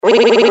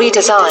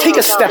Redesign. Take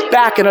a step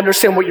back and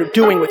understand what you're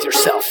doing with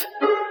yourself.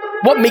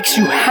 What makes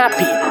you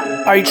happy?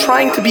 Are you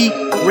trying to be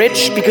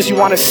rich because you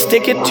want to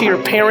stick it to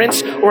your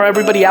parents or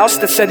everybody else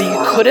that said that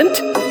you couldn't?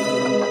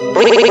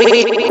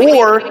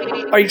 Or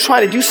are you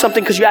trying to do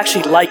something because you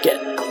actually like it?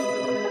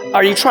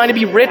 Are you trying to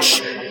be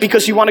rich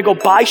because you want to go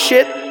buy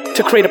shit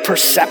to create a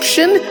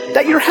perception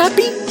that you're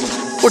happy?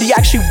 Or do you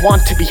actually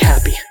want to be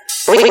happy?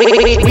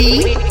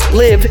 We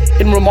live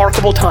in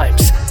remarkable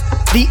times.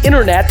 The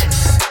internet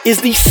is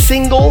the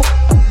single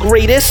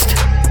greatest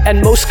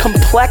and most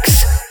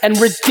complex and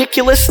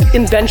ridiculous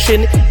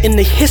invention in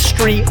the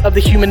history of the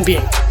human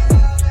being.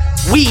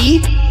 We,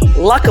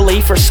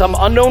 luckily for some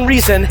unknown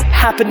reason,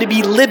 happen to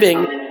be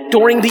living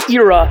during the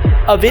era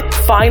of it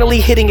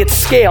finally hitting its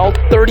scale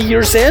 30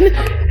 years in,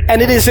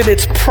 and it is in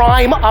its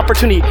prime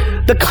opportunity.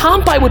 The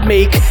comp I would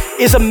make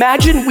is,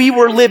 imagine we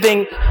were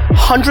living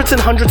hundreds and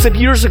hundreds of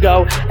years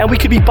ago and we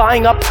could be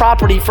buying up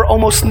property for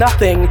almost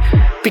nothing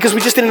because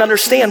we just didn't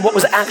understand what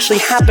was actually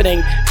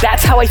happening.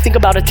 That's how I think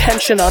about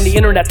attention on the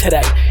internet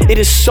today. It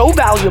is so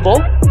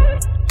valuable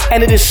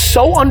and it is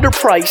so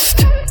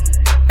underpriced,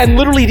 and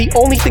literally the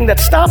only thing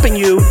that's stopping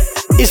you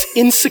is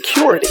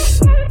insecurity.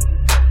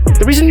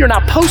 The reason you're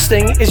not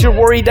posting is you're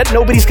worried that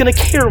nobody's gonna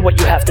care what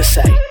you have to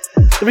say.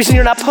 The reason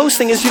you're not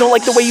posting is you don't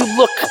like the way you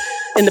look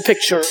in the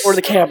picture or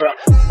the camera.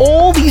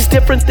 All these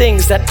different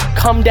things that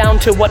come down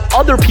to what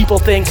other people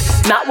think,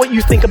 not what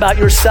you think about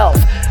yourself.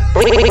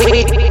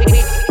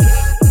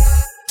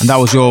 And that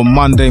was your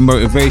Monday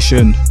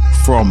motivation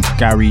from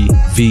Gary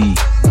V.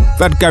 I've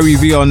had Gary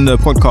V on the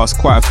podcast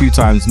quite a few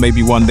times.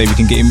 Maybe one day we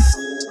can get him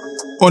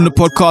on the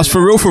podcast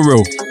for real, for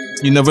real.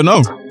 You never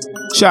know.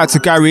 Shout out to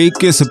Gary.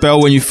 Give us a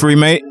bell when you're free,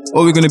 mate.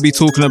 What we're going to be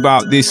talking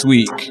about this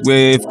week,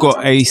 we've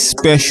got a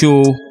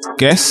special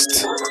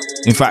guest.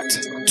 In fact,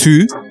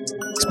 two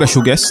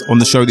special guests on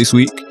the show this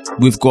week.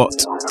 We've got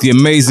the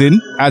amazing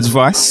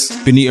Advice,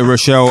 Benita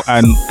Rochelle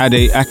and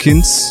Ade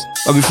Atkins.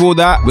 But before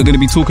that, we're going to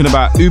be talking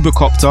about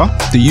Ubercopter,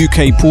 the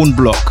UK porn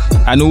block,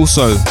 and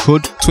also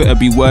could Twitter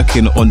be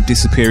working on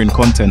disappearing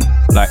content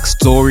like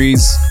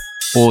stories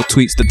or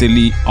tweets that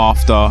delete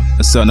after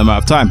a certain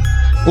amount of time.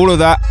 All of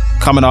that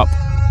coming up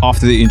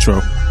after the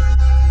intro.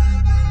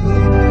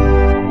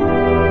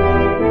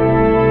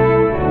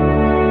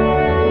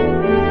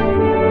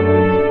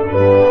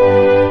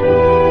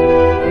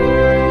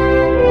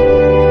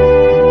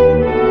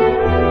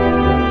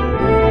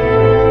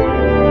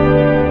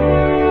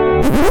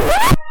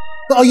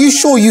 Are you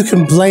sure you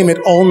can blame it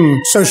on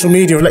social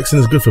media? Flexing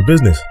is good for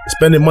business.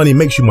 Spending money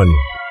makes you money.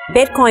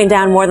 Bitcoin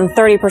down more than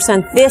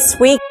 30% this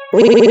week.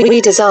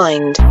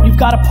 Redesigned. You've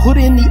got to put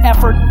in the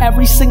effort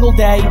every single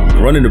day.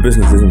 Running a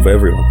business isn't for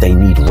everyone. They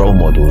need role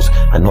models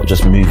and not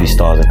just movie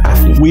stars and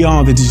athletes. We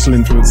are the digital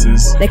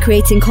influencers. They're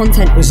creating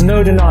content. There's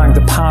no denying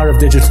the power of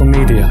digital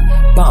media,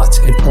 but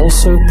it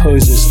also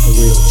poses a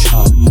real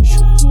challenge.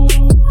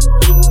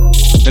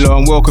 Hello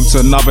and welcome to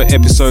another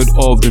episode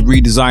of the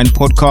Redesign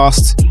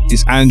podcast.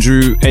 It's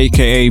Andrew,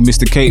 aka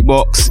Mr.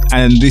 Catebox,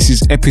 and this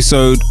is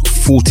episode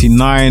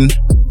 49.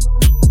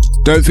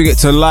 Don't forget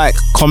to like,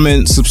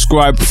 comment,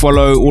 subscribe,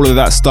 follow, all of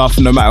that stuff,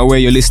 no matter where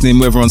you're listening,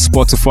 whether on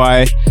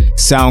Spotify,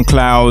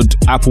 SoundCloud,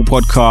 Apple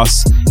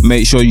Podcasts.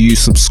 Make sure you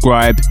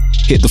subscribe,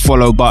 hit the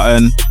follow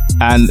button,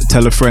 and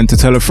tell a friend to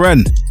tell a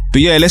friend.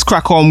 But yeah, let's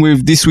crack on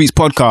with this week's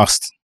podcast.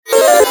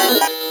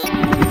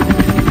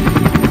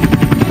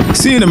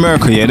 See, in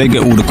America, yeah, they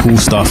get all the cool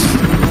stuff.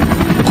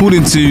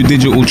 According to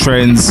Digital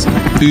Trends,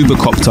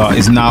 Ubercopter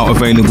is now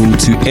available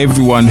to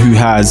everyone who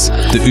has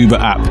the Uber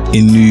app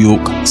in New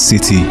York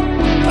City.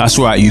 That's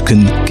right, you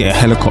can get a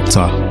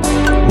helicopter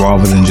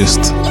rather than just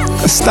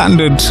a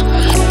standard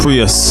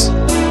Prius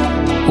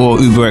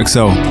or Uber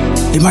XL.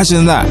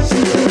 Imagine that.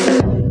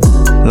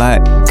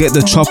 Like, get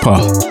the chopper.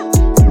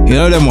 You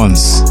know them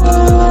ones?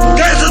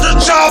 Get to the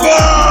chopper!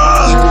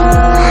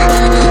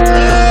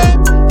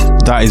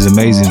 That is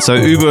amazing. So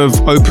Uber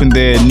have opened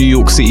their New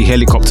York City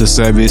helicopter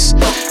service.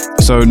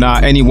 So now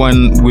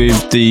anyone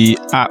with the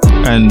app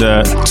and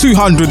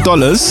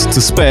 $200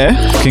 to spare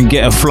can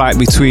get a flight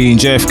between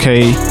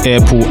JFK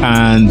Airport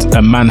and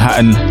a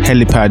Manhattan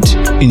helipad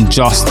in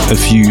just a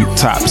few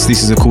taps.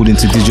 This is according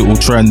to Digital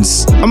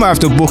Trends. I might have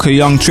to book a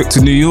young trip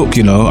to New York,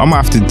 you know. I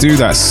might have to do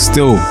that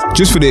still,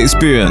 just for the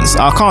experience.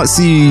 I can't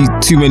see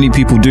too many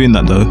people doing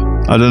that though.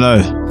 I don't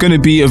know. Going to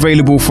be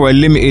available for a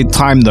limited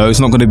time though. It's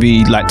not going to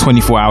be like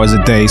 24 hours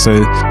a day. So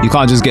you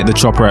can't just get the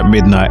chopper at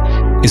midnight.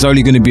 It's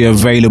only going to be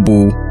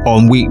available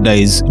on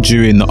weekdays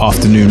during the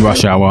afternoon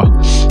rush hour.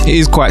 It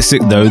is quite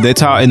sick though. They're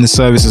touting the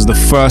service as the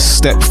first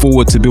step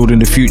forward to building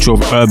the future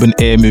of urban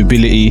air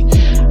mobility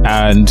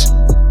and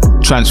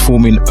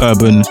transforming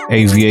urban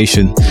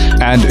aviation.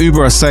 And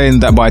Uber are saying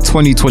that by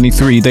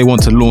 2023 they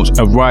want to launch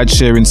a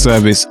ride-sharing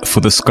service for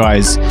the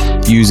skies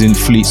using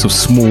fleets of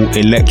small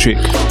electric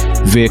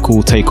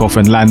vehicle takeoff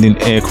and landing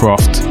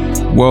aircraft.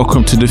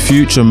 Welcome to the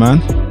future,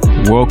 man.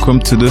 Welcome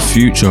to the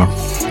future.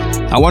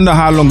 I wonder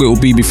how long it will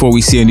be before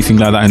we see anything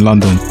like that in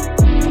London.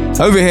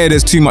 Over here,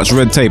 there's too much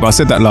red tape. I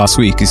said that last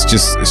week. It's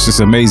just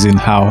amazing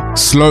how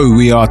slow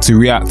we are to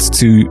react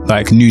to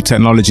like new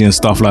technology and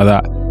stuff like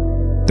that.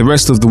 The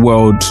rest of the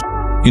world,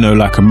 you know,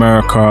 like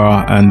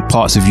America and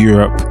parts of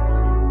Europe,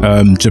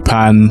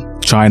 Japan,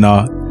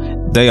 China,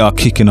 they are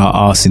kicking our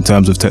ass in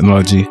terms of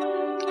technology.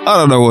 I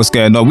don't know what's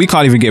going on. We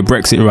can't even get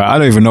Brexit right. I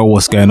don't even know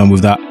what's going on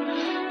with that.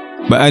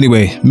 But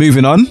anyway,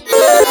 moving on.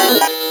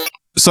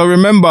 So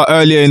remember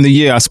earlier in the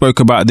year, I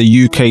spoke about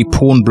the UK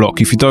porn block.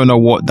 If you don't know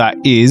what that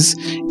is,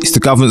 it's the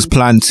government's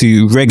plan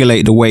to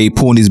regulate the way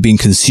porn is being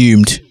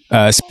consumed,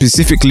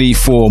 specifically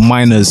for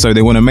minors. So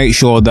they want to make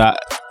sure that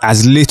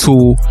as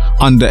little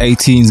under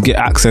 18s get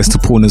access to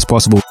porn as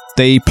possible.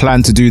 They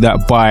plan to do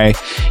that by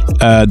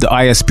the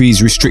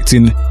ISPs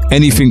restricting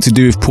anything to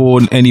do with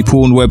porn, any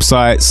porn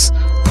websites,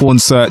 porn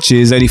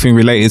searches, anything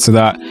related to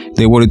that.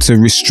 They wanted to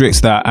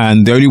restrict that.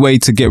 And the only way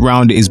to get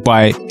around it is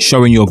by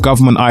showing your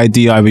government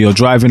ID, either your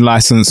driving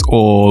license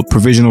or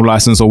provisional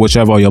license or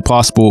whichever, your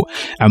passport,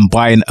 and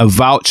buying a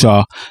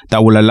voucher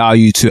that will allow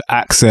you to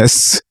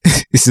access,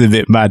 this is a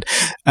bit mad,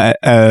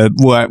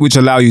 which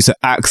allow you to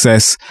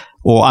access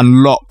or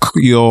unlock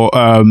your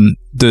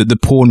the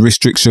porn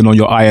restriction on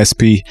your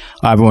ISP,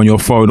 either on your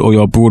phone or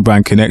your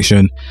broadband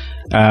connection.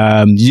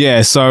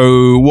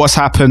 So what's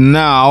happened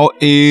now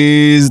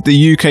is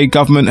the UK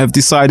government have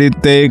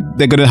decided they're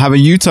going to have a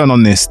U-turn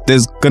on this.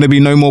 There's going to be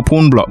no more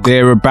porn block.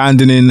 They're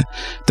abandoning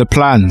the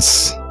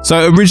plans.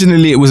 So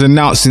originally it was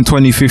announced in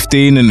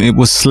 2015 and it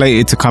was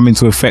slated to come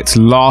into effect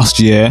last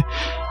year,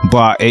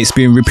 but it's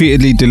been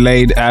repeatedly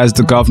delayed as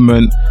the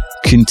government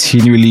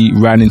continually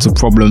ran into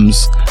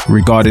problems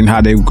regarding how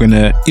they were going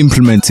to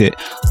implement it.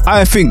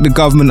 I think the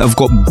government have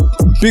got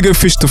bigger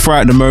fish to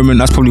fry at the moment.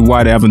 That's probably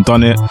why they haven't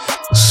done it.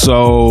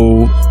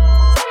 So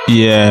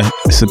yeah,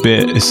 it's a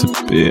bit,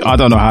 I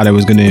don't know how they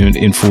was going to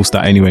enforce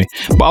that anyway.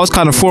 But I was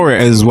kind of for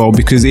it as well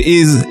because it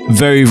is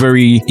very,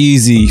 very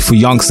easy for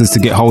youngsters to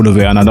get hold of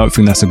it. And I don't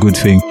think that's a good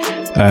thing.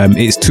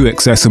 It's too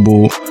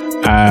accessible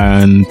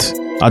and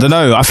I don't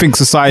know. I think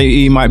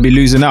society might be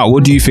losing out.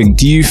 What do you think?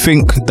 Do you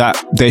think that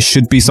there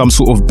should be some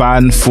sort of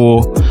ban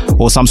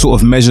or some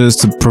sort of measures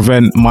to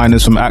prevent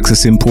minors from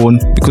accessing porn?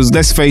 Because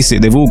let's face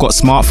it, they've all got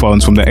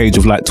smartphones from the age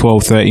of like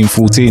 12, 13,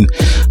 14.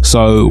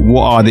 So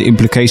what are the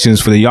implications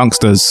for the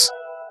youngsters?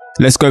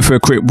 Let's go for a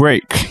quick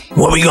break.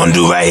 What we gonna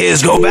do right here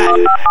is go back.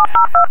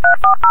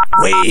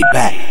 Way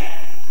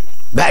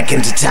back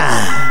into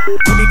time.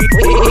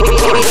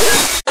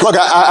 Look,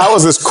 I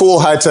was this cool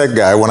high-tech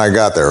guy when I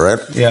got there, right?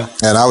 Yeah.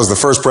 And I was the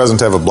first president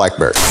to have a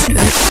BlackBerry.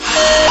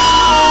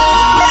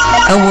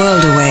 A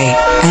world away,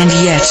 and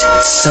yet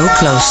so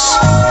close.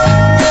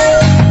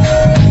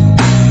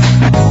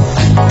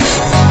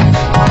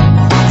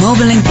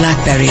 Mobilink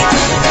BlackBerry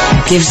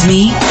gives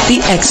me the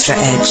extra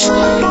edge.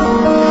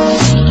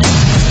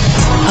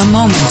 A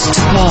moment to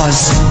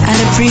pause and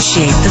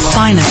appreciate the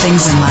finer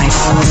things in life.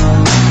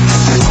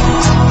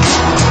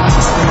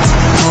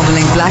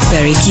 Mobilink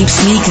BlackBerry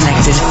keeps me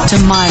connected to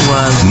my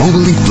world.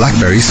 Mobilink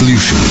BlackBerry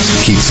Solutions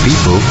keeps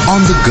people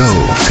on the go.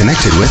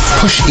 Connected with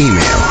push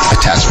email,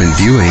 attachment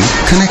viewing,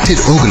 connected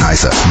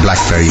organizer,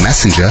 BlackBerry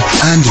Messenger,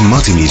 and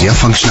multimedia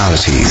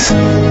functionalities.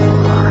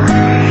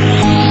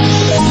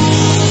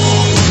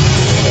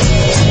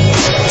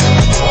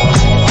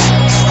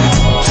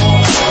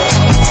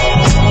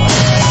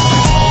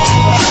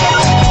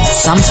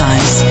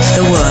 Sometimes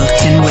the world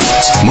can wait.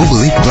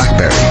 Mobilink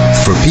BlackBerry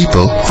for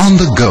people on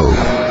the go.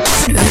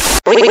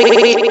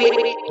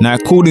 Now,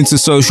 according to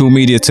social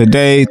media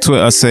today,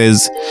 Twitter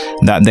says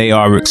that they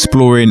are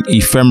exploring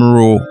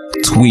ephemeral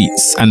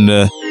tweets and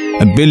the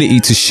ability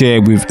to share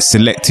with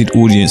selected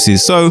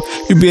audiences. So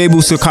you'll be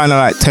able to kind of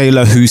like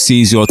tailor who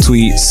sees your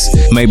tweets.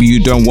 Maybe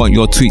you don't want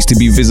your tweets to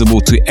be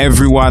visible to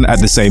everyone at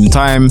the same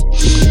time.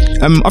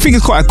 I think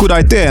it's quite a good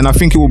idea, and I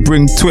think it will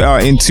bring Twitter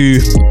into,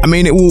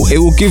 it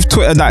will give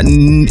Twitter that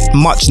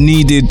much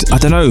needed, I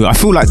don't know, I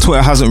feel like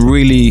Twitter hasn't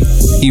really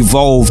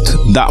evolved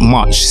that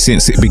much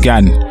since it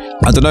began.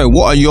 I don't know,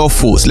 what are your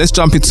thoughts? Let's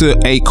jump into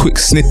a quick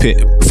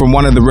snippet from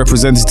one of the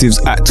representatives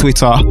at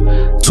Twitter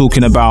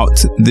talking about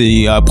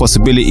the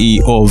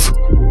possibility of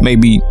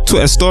maybe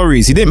Twitter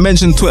stories. He didn't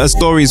mention Twitter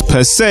stories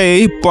per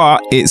se,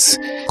 but it's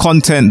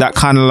content that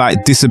kind of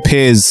like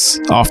disappears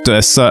after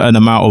a certain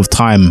amount of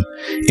time.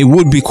 It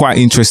would be quite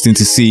interesting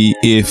to see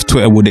if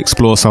Twitter would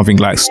explore something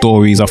like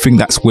stories. I think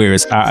that's where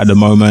it's at the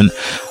moment.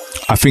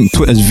 I think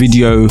Twitter's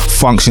video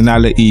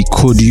functionality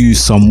could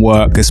use some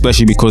work,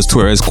 especially because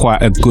Twitter is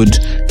quite a good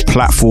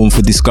platform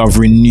for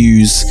discovering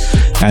news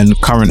and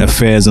current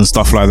affairs and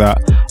stuff like that.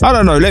 I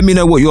don't know. Let me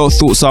know what your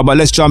thoughts are, but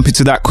let's jump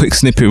into that quick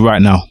snippet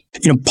right now.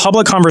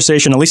 Public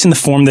conversation, at least in the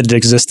form that it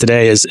exists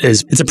today, is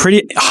it's a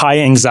pretty high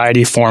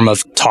anxiety form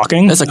of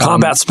talking. It's a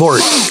combat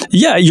sport.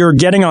 Yeah, you're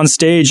getting on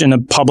stage in a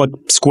public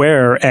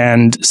square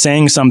and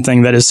saying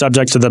something that is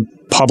subject to the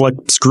public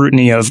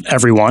scrutiny of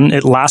everyone.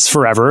 It lasts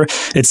forever.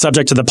 It's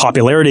subject to the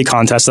popularity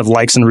contest of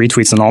likes and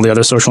retweets and all the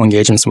other social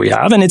engagements we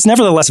have. And it's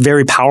nevertheless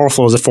very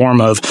powerful as a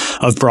form of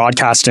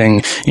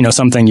broadcasting,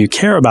 something you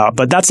care about.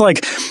 But that's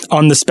like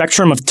on the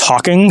spectrum of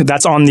talking,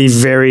 that's on the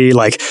very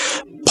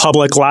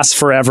public, lasts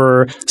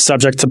forever,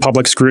 subject to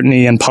public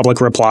scrutiny and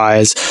public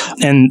replies.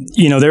 And,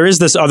 there is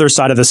this other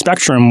side of the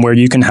spectrum where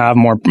you can have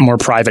more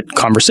private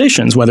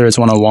conversations, whether it's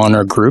one-on-one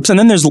or groups. And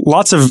then there's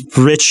lots of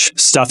rich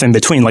stuff in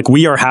between. Like,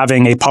 we are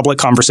having a public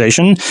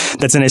conversation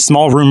that's in a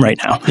small room right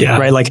now,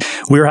 right? Like,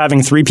 we're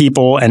having 3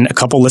 people and a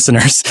couple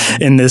listeners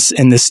in this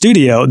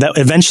studio that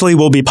eventually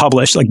will be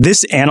published. Like,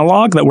 this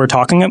analog that we're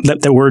talking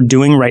about, that we're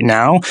doing right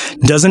now,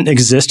 doesn't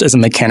exist as a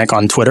mechanic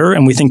on Twitter,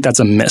 and we think that's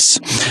a miss.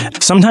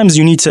 Sometimes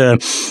you need to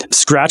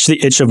scratch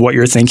the itch of what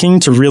you're thinking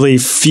to really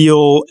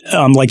feel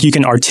like you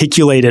can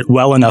articulate it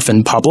well enough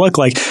in public.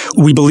 Like,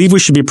 we believe we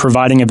should be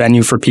providing a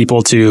venue for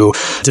people to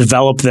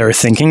develop their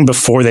thinking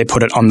before they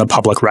put it on the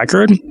public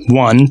record.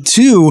 1.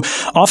 2,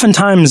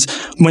 oftentimes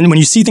when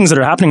you see things that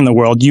are happening in the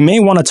world, you may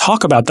want to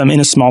talk about them in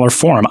a smaller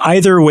forum,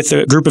 either with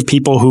a group of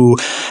people who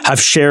have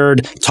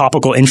shared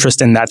topical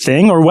interest in that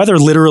thing, or whether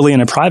literally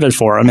in a private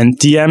forum. And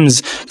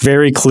DMs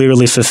very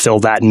clearly fulfill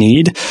that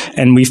need.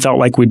 And we felt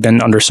like we'd been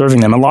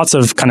underserving them in lots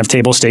of kind of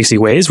table stakesy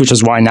ways, which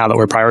is why now that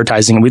we're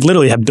prioritizing, we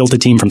literally have built a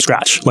team from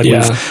scratch. Like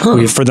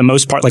we've for the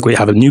most part, like we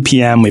have a new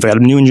PM, we've got a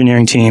new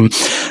engineering team.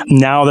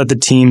 Now that the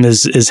team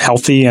is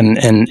healthy and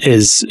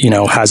is,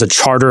 has a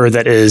charter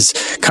that is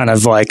kind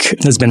of like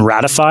has been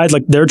ratified,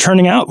 like they're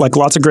turning out like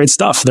lots of great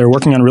stuff. They're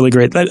working on really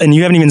great, and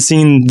you haven't even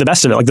seen the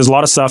best of it. Like, there's a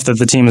lot of stuff that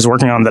the team is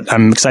working on that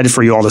I'm excited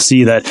for you all to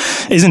see that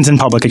isn't in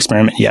public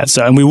experiment yet.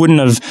 So, and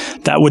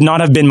that would not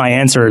have been my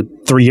answer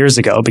 3 years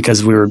ago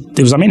because it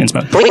was on maintenance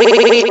mode.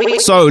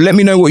 So let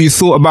me know what you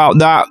thought about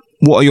that.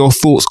 What are your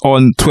thoughts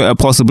on Twitter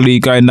possibly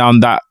going down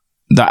that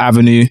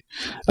avenue?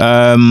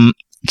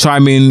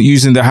 Chime in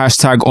using the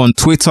hashtag on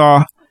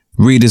Twitter,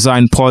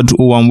 RedesignedPod,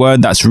 all one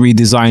word. That's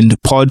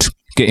RedesignedPod.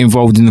 Get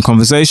involved in the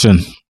conversation.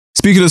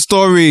 Speaking of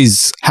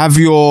stories, have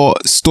your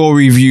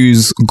story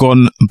views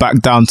gone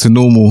back down to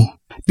normal?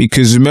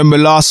 Because remember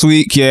last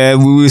week, we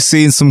were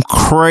seeing some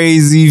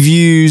crazy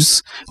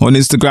views on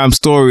Instagram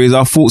stories.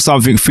 I thought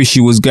something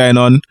fishy was going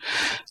on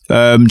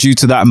due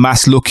to that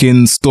mass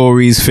looking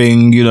stories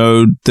thing.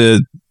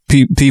 The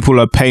people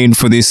are paying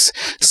for this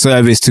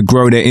service to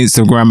grow their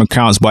Instagram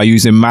accounts by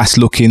using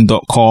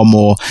masslooking.com,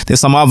 or there's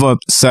some other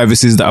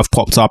services that have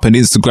popped up, and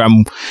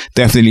Instagram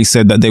definitely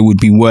said that they would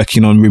be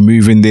working on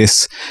removing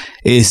this.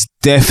 It's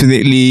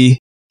definitely...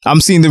 I'm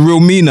seeing the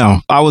real me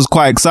now. I was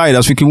quite excited. I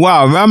was thinking,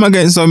 wow, why am I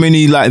getting so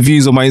many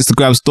views on my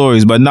Instagram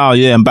stories? But now,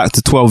 I'm back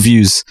to 12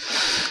 views.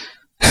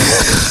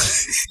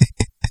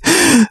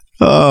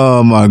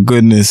 Oh my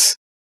goodness.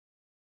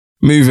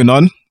 Moving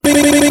on.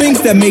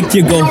 Things that make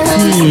you go,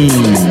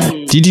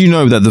 Did you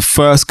know that the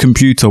first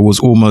computer was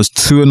almost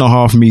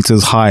 2.5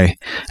 meters high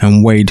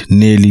and weighed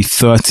nearly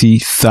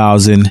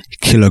 30,000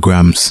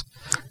 kilograms?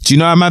 Do you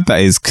know how mad that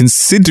is?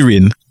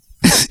 Considering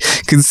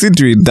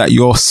that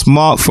your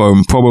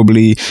smartphone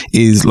probably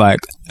is like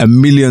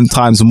 1,000,000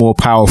 times more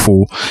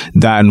powerful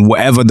than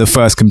whatever the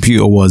first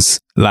computer was.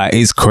 Like,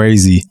 it's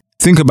crazy.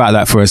 Think about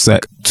that for a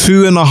sec.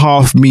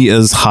 2.5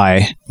 meters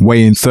high,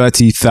 weighing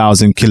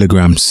 30,000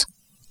 kilograms,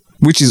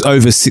 which is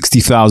over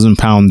 60,000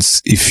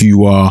 pounds if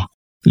you are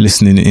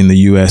listening in the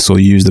US or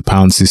use the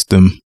pound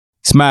system.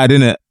 It's mad,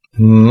 isn't it?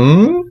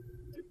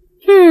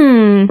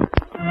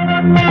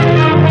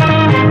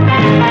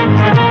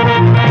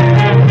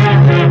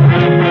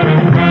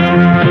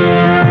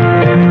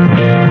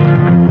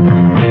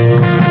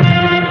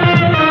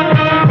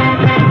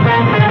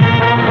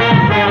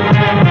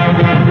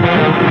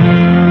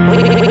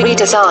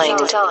 Redesigned.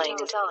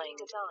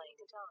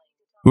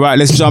 Right,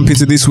 let's jump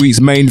into this week's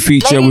main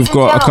feature. We've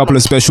got a couple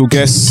of special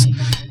guests.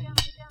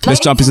 Let's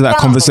jump into that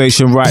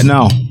conversation right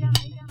now.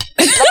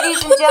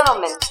 Ladies and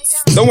gentlemen.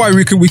 Don't worry,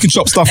 we can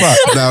chop stuff out.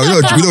 No,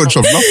 we don't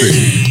chop nothing.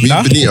 Me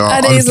and Benita are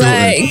And he's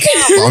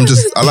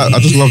unfiltered. I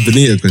just love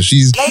Benita because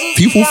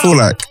people feel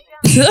like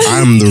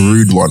I'm the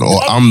rude one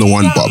or I'm the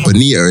one, but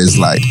Benita is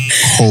like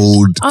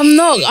cold. I'm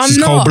not.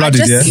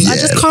 cold-blooded, I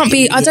just can't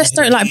be. I just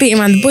don't like beating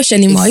around the bush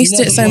anymore. I used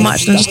to do it so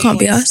much, and I just can't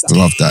be asked. I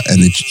love that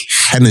energy.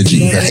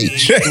 The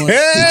H.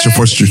 H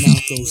apostrophe.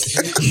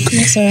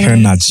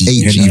 Energy.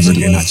 H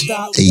even.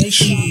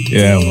 H.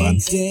 Yeah, man.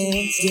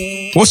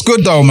 What's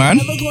good though, man?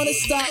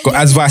 Got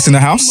Advice in the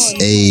house.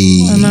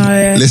 Hey. I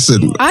know.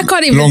 Listen. I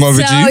can't even Long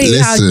overdue. tell you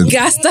how Listen.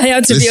 gassed I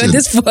am to be on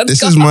this podcast.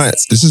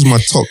 This is my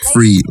top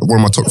 3. One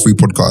of my top 3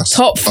 podcasts.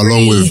 Top 3.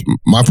 Along with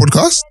my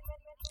podcast,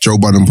 Joe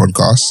Budden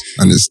podcast,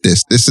 and it's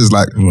this. This is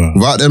like,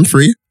 without them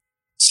 3,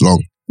 it's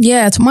long.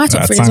 Yeah, to my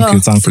top 3 as well.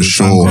 For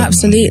sure.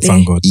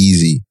 Absolutely.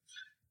 Easy.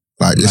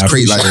 Like, it's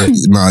crazy. Like,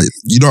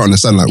 you don't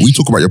understand. Like, we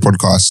talk about your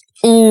podcast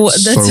all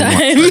the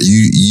time. Like,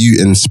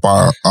 you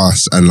inspire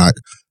us, and like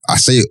I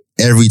say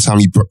every time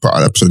you put out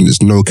an episode,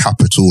 there's no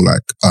capital.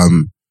 Like,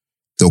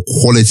 the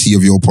quality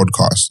of your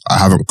podcast, I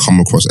haven't come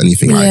across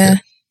anything like it.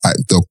 Like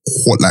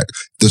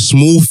the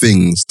small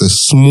things, the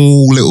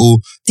small little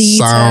details,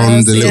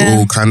 sound, the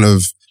little kind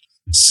of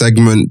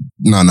segment.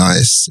 No,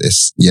 it's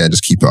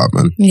just keep it up,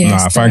 man.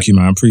 Yeah, thank you,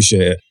 man.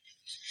 Appreciate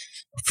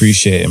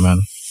it,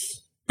 man.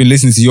 Been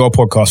listening to your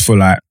podcast for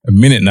like a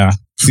minute now.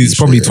 See, it's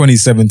probably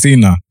 2017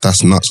 now.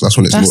 That's nuts. That's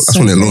when it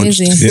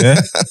launched. Yeah.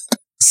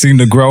 Seeing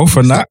the growth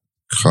and that.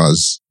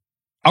 Cause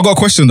I got a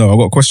question though.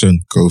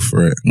 Go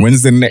for it.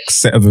 When's the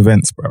next set of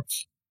events, bro?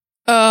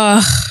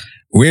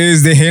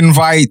 Where's the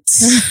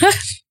invites?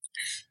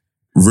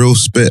 Real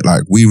spit.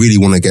 Like, we really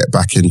want to get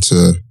back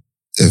into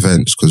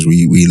events because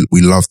we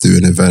love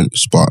doing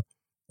events. But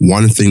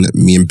one thing that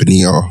me and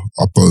Benita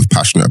are both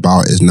passionate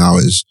about is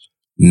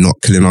not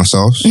killing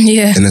ourselves.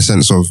 Yeah. In the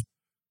sense of,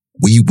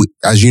 we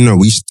as you know,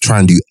 we try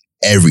and do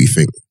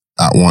everything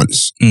at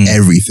once.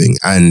 Everything.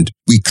 And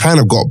we kind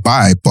of got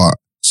by, but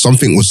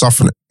something was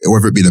suffering.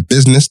 Whether it be the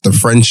business, the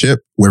friendship,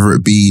 whether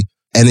it be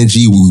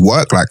energy, we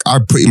work. Like, I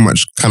pretty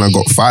much kind of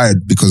got fired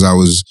because I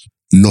was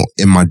not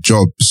in my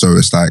job. So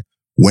it's like,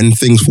 when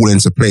things fall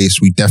into place,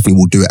 we definitely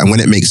will do it. And when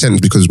it makes sense,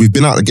 because we've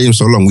been out of the game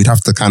so long, we'd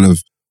have to kind of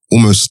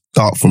almost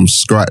start from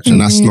scratch. And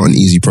that's not an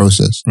easy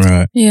process.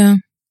 Right. Yeah.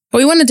 But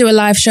we want to do a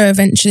live show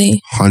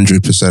eventually.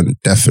 100%,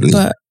 definitely.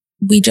 But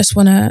we just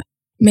want to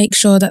make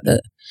sure that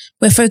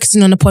we're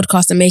focusing on the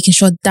podcast and making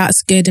sure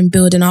that's good and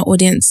building our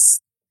audience.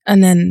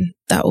 And then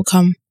that will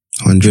come.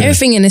 100.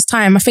 Everything in this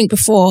time. I think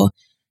before,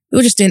 we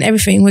were just doing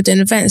everything. We're doing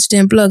events,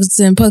 doing blogs,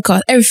 doing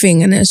podcasts,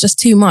 everything. And it was just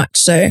too much.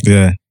 So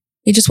yeah,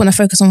 we just want to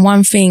focus on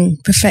one thing,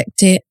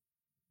 perfect it,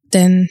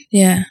 then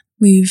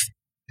move.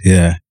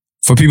 Yeah.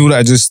 For people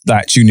that are just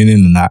like tuning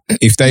in and that,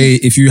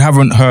 if you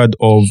haven't heard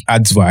of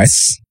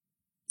Advice,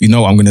 you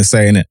know what I'm going to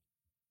say, innit?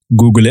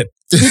 Google it.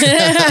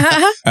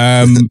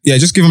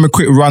 Just give them a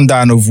quick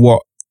rundown of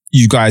what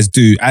you guys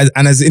do and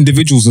as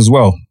individuals as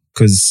well,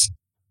 because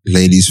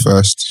ladies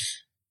first.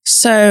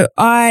 So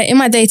in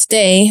my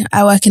day-to-day,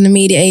 I work in a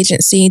media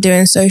agency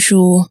doing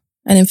social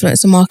and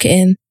influencer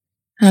marketing.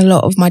 And a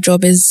lot of my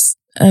job is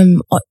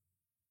the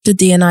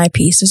D&I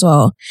piece as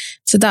well.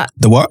 So that...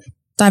 The what?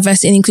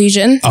 Diversity and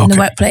inclusion in the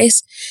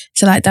workplace.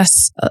 So like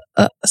that's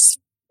a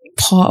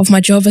part of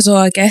my job as well,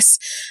 I guess.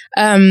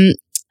 And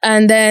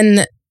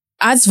then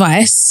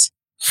Advice,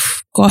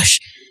 gosh,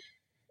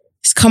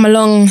 it's come a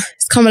long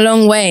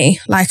way.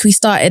 Like, we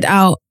started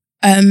out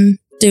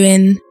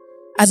doing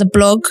as a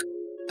blog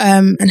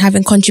and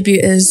having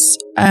contributors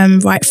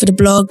write for the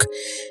blog,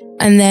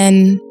 and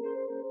then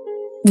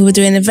we were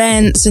doing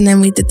events, and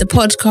then we did the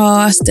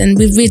podcast, and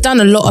we've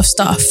done a lot of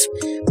stuff.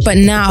 But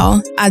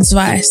now,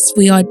 Advice,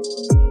 we are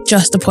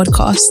just a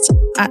podcast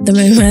at the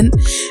moment.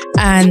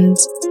 And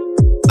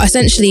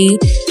essentially,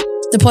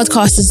 the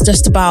podcast is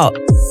just about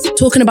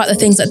talking about the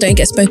things that don't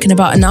get spoken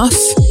about enough.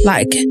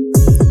 Like,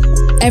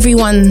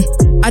 everyone,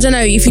 I don't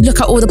know, if you look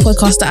at all the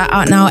podcasts that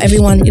are out now,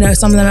 everyone, you know,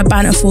 some of them are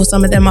banterful,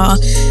 some of them are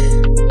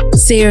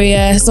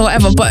serious or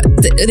whatever, but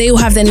they all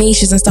have their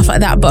niches and stuff like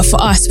that. But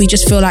for us, we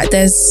just feel like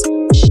there's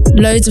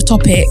loads of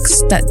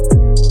topics that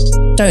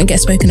don't get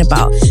spoken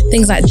about.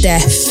 Things like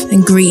death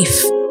and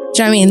grief. Do you know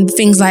what I mean?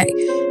 Things like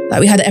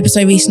we had an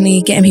episode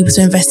recently, getting people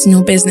to invest in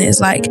your business,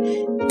 like,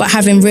 but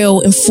having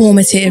real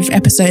informative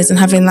episodes and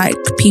having like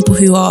people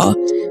who are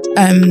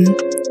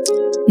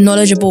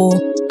knowledgeable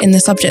in the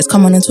subjects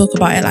come on and talk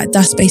about it. Like,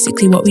 that's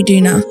basically what we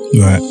do now.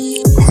 Right.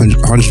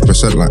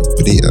 100%. Like,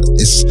 Benita,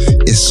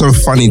 it's so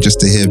funny just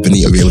to hear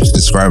Benita be able to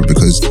describe it,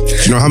 because do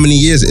you know how many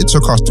years it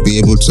took us to be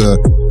able to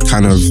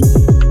kind of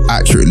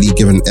accurately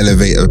give an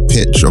elevator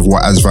pitch of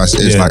what Advice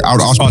is? Like, I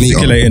would ask Benita,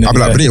 I'd be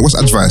like, Benita, what's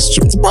Advice?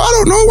 But I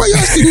don't know, why are you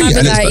asking me?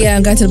 I'd be like,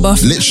 I'm going to the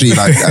bathroom. Literally,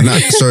 like, and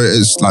that, so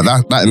it's like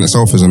that in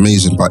itself is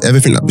amazing. But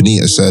everything that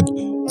Benita said,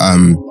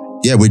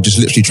 we're just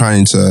literally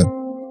trying to.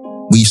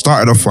 We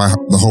started off by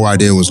the whole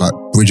idea was like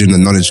bridging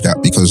the knowledge gap,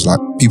 because like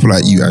people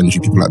like you,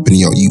 Andrew, people like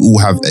Benita, you all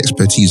have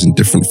expertise in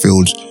different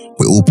fields.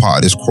 We're all part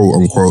of this quote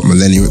unquote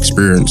millennial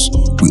experience.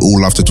 We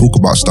all love to talk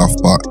about stuff,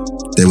 but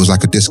there was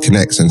like a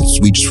disconnect, and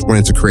we just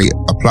wanted to create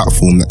a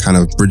platform that kind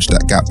of bridged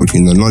that gap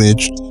between the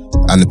knowledge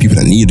and the people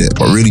that need it,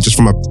 but really just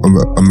from a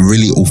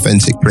really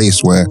authentic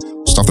place where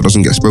stuff that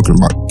doesn't get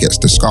spoken about gets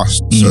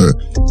discussed. So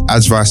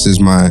Advice is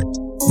my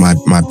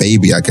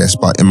baby, I guess,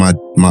 but in my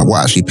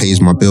what actually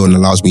pays my bill and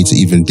allows me to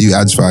even do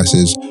Advice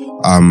is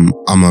I'm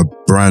a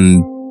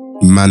brand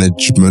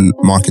management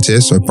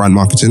marketer, so brand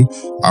marketing.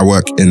 I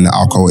work in the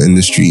alcohol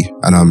industry,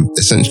 and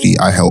essentially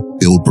I help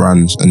build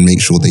brands and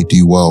make sure they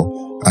do well.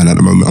 And at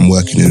the moment, I'm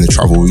working in the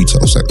travel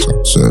retail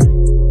sector. So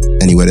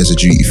anywhere there's a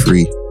duty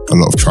free, a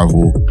lot of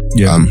travel, a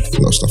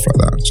lot of stuff like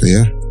that. So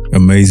yeah.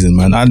 Amazing,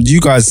 man. And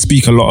you guys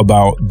speak a lot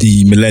about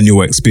the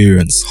millennial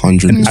experience,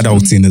 100%.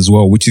 Adulting as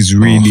well, which is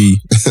really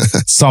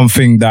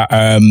something that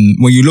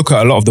when you look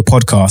at a lot of the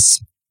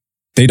podcasts,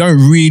 they don't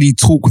really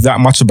talk that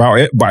much about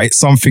it, but it's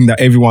something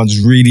that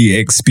everyone's really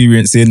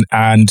experiencing.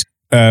 And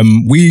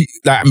we,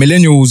 like,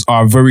 millennials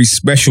are a very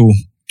special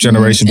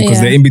generation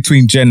because they're in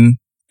between Gen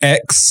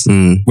X,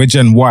 we're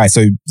Gen Y.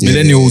 So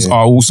millennials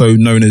are also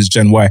known as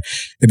Gen Y.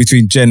 They're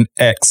between Gen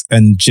X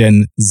and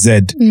Gen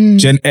Z.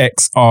 Gen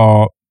X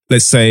are,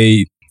 let's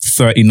say,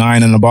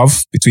 39 and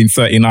above, between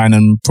 39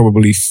 and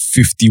probably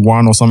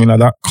 51 or something like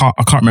that.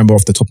 I can't remember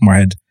off the top of my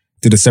head.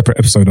 Did a separate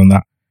episode on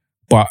that.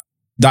 But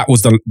that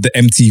was the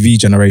MTV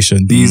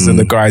generation. These are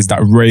the guys that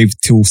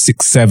raved till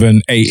 6,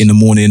 7, 8 in the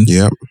morning.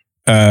 Yep.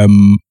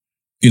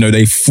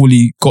 they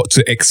fully got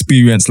to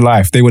experience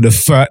life. They were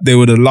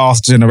the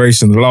last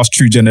generation, the last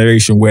true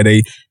generation where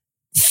they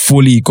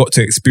fully got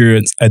to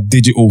experience a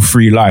digital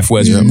free life.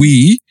 Whereas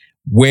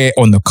we're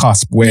on the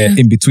cusp, we're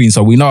in between.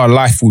 So we know a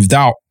life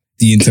without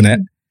the internet,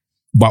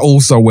 but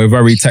also we're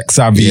very tech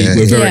savvy,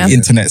 we're very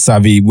internet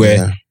savvy,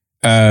 we're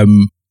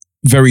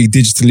very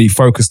digitally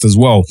focused as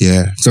well.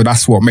 Yeah. So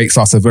that's what makes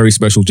us a very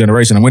special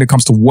generation. And when it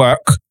comes to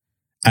work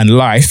and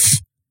life,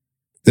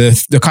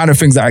 the kind of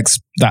things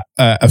that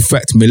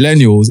affect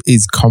millennials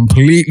is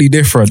completely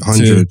different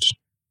to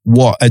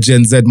what a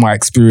Gen Z might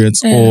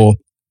experience or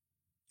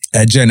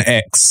a Gen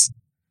X.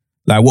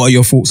 Like, what are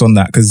your thoughts on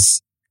that?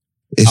 Because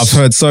I've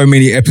heard so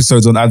many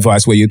episodes on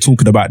Advice where you're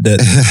talking about the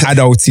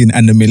adulting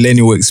and the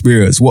millennial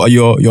experience. What are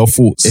your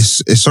thoughts?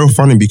 It's so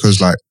funny because,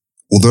 like,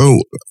 although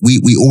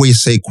we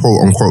always say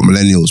quote unquote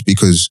millennials,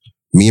 because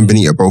me and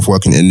Benita both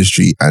work in the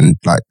industry, and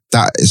like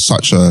that is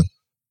such a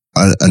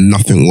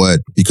nothing word,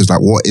 because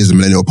like, what is a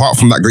millennial? Apart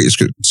from that great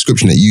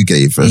description that you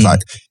gave, it's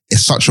like,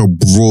 it's such a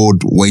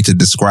broad way to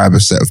describe a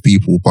set of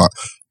people. But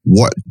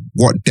what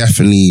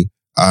definitely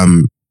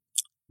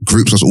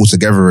groups us all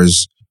together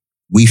is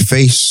we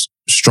face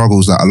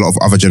struggles that a lot of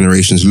other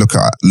generations look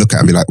at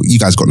and be like, you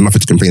guys got nothing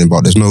to complain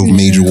about. There's no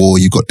major war.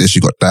 You got this,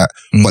 you got that.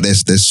 But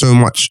there's so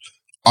much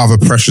other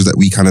pressures that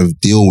we kind of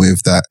deal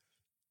with that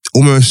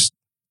almost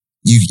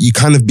you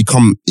kind of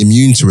become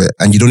immune to it,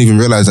 and you don't even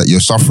realize that you're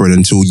suffering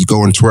until you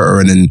go on Twitter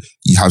and then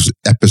you have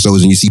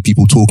episodes and you see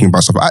people talking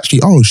about stuff.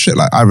 Actually, oh shit,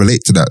 like I relate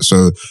to that.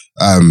 So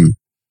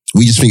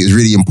we just think it's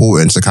really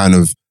important to kind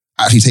of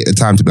actually take the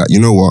time to be like, you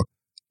know what,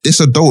 this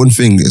adulting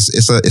thing,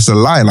 it's a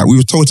lie. Like, we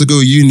were told to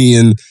go to uni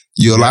and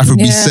your life would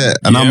be set,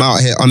 and I'm out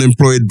here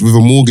unemployed with a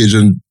mortgage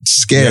and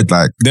scared.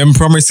 Like, those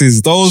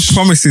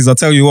promises, I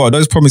tell you what,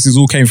 those promises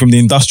all came from the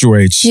industrial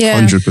age.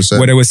 100%.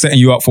 Where they were setting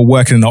you up for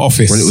working in the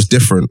office. When it was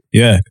different.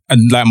 Yeah.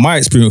 And like, my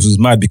experience was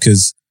mad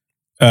because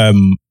I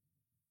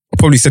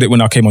probably said it when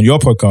I came on your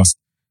podcast.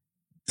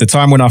 The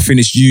time when I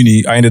finished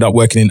uni, I ended up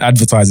working in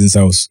advertising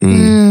sales.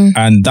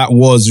 And that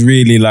was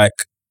really like,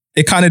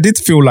 it kind of did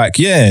feel like,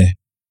 yeah,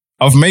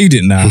 I've made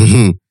it now.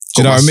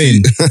 Do you know what I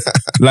mean?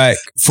 Like,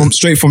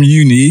 straight from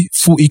uni,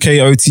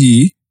 40k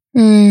OTE.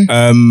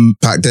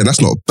 Back then, that's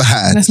not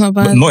bad. That's not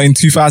bad. But not in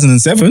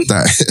 2007.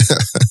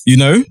 You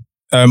know?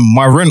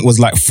 My rent was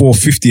like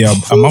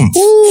 $450 a month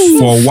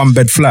for a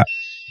 1-bed flat.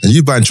 And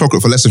you buying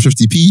chocolate for less than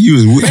 50p, you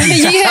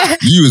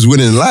was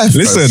winning life.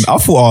 Listen, I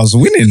thought I was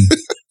winning.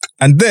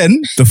 And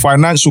then the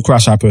financial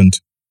crash happened.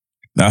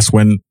 That's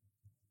when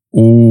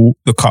all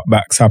the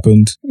cutbacks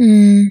happened.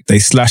 They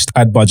slashed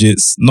ad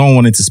budgets. No one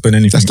wanted to spend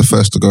anything. That's the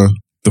first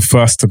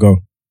to go.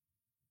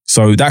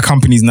 So that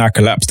company's now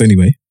collapsed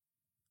anyway.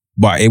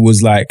 But it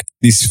was like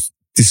this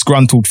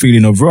disgruntled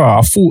feeling of,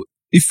 I thought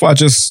if I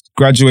just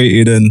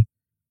graduated and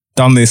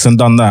done this and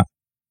done that,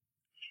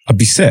 I'd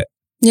be set.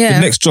 Yeah.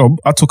 The next job,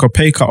 I took a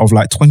pay cut of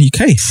like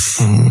 20k.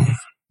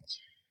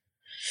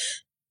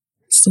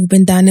 It's all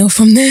been downhill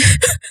from there.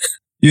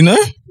 You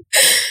know?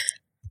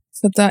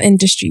 For that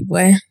industry,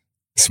 boy.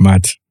 It's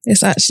mad.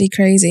 It's actually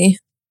crazy.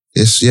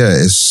 It's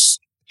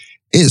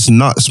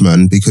nuts,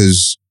 man,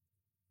 because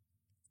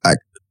like,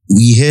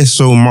 we hear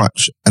so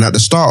much, and at the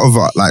start of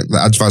like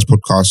the Advice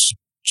podcast,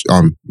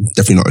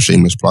 definitely not a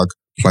shameless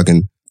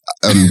plug-in.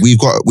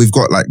 We've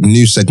got like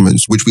new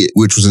segments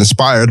which was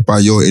inspired by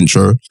your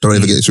intro. Don't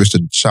ever get it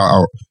twisted. Shout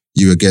out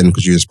you again,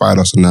 because you inspired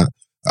us on that.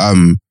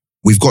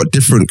 We've got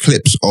different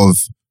clips of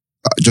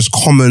just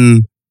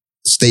common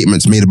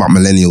statements made about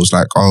millennials,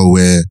 like, oh,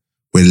 we're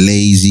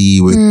lazy,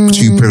 we're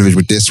too privileged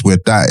with this,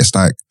 with that. It's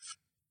like,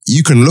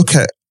 you can look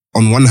at,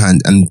 on one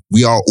hand, and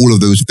we are all of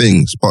those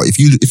things, but if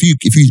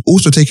you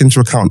also take into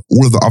account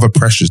all of the other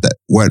pressures that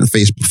weren't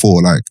faced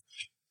before, like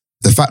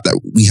the fact that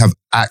we have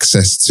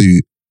access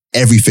to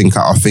everything at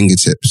our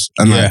fingertips.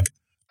 And like,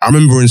 I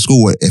remember in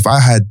school, if I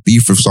had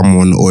beef with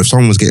someone, or if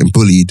someone was getting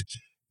bullied,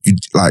 you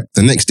like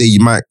the next day you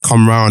might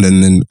come round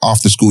and then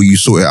after school you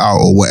sort it out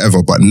or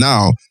whatever. But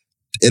now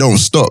it don't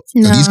stop.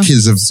 No, these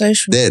kids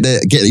they're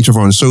getting each other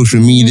on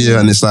social media,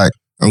 and it's like,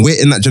 and we're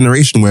in that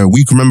generation where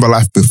we can remember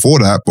life before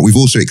that, but we've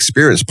also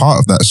experienced part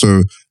of that.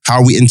 So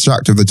how we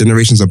interact with the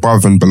generations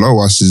above and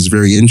below us is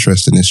very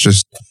interesting. It's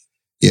just,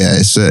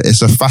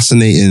 it's a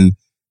fascinating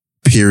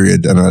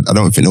period, and I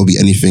don't think there'll be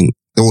anything.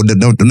 There'll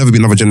never be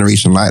another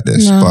generation like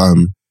this. No. But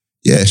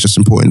it's just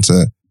important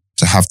to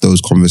have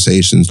those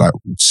conversations, like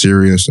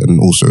serious and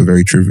also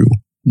very trivial.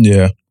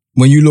 Yeah.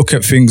 When you look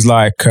at things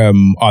like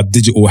our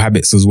digital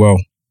habits as well,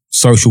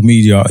 social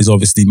media is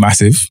obviously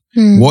massive.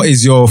 What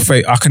is your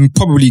favorite? I can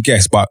probably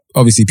guess, but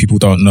obviously people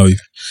don't know.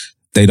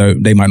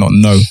 They might not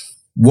know.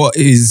 What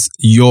is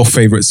your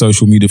favorite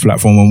social media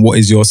platform, and what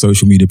is your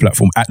social media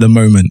platform at the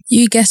moment?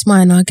 You guess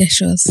mine, I'll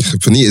guess yours.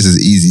 Panita's is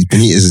easy.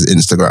 Panita's is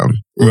Instagram.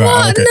 Right,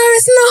 what? okay. No,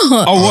 it's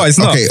not. Oh, what? It's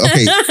not?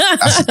 Okay.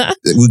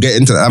 We'll get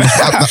into that.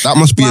 That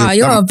must be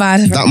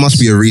that must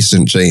be a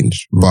recent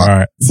change.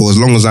 But for as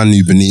long as I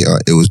knew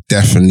Benita, it was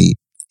definitely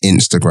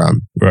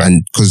Instagram. Right.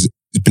 And because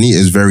Benita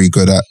is very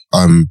good at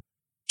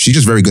she's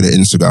just very good at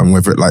Instagram.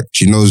 Whether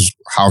she knows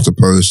how to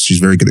post, she's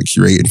very good at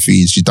curating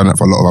feeds. She's done it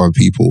for a lot of other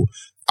people.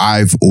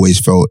 I've always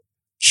felt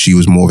she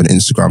was more of an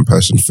Instagram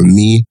person. For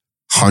me,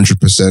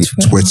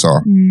 100%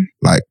 Twitter.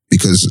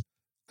 Because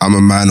I'm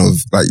a man of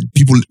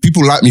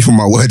people like me for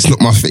my words, not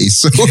my face.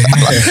 So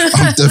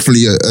I'm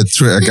definitely a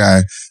Twitter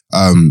guy.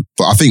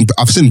 But I think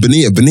I've seen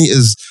Benita.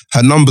 Benita's,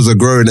 her numbers are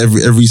growing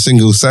every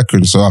single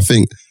second. So I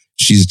think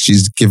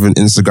she's given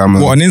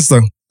Instagram on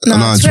Insta? No,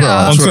 on Twitter.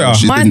 On Twitter.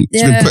 She's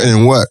been putting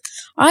in work.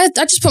 I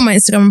just put my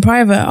Instagram in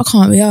private. I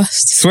can't be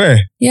asked. Swear?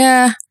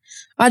 Yeah.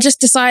 I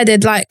just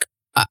decided I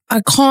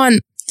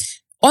can't.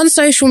 On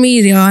social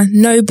media,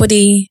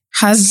 nobody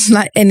has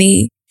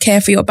any care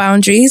for your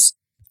boundaries.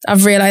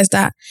 I've realized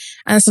that.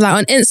 And so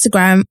on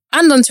Instagram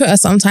and on Twitter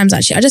sometimes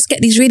actually, I just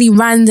get these really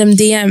random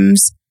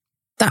DMs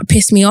that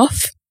piss me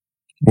off.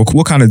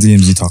 What kind of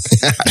DMs you talking?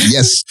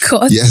 Yes.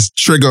 God. Yes.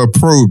 Trigger a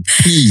probe,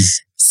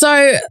 please.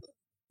 So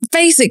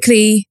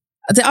basically,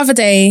 the other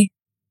day,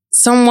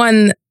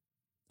 someone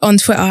on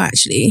Twitter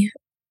actually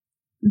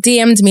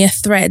DM'd me a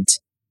thread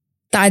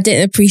that I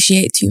didn't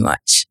appreciate too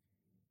much.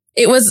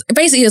 It was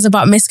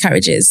about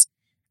miscarriages.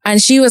 And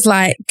she was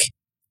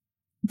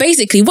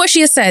basically what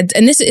she has said,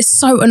 and this is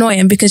so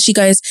annoying because she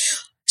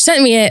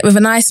sent me it with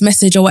a nice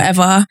message or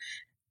whatever.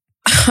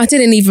 I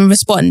didn't even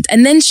respond.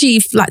 And then she,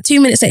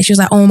 2 minutes later, she was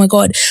like, oh my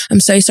God, I'm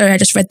so sorry. I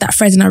just read that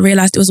thread and I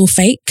realized it was all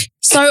fake.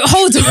 So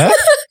hold on.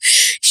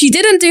 She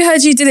didn't do her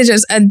due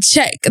diligence and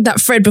check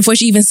that thread before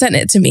she even sent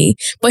it to me.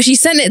 But she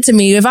sent it to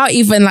me without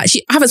even I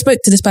haven't spoke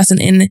to this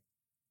person in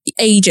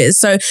ages.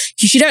 So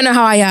she don't know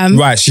how I am.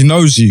 Right. She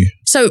knows you.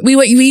 So we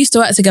used to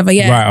work together.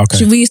 Yeah. Right.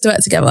 Okay. We used to work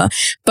together,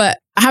 but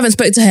I haven't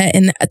spoke to her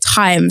in a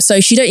time.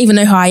 So she don't even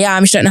know who I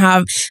am. She don't know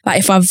how,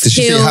 if I've Did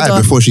she say hi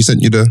before she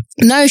sent you the...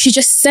 No, she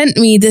just sent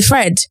me the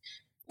thread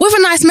with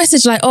a nice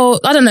message oh,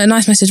 I don't know,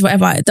 nice message,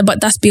 whatever. But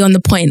that's beyond the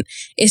point.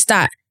 It's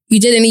that you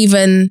didn't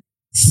even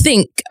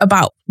think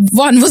about,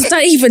 was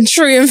that even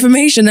true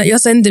information that you're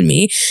sending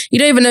me? You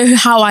don't even know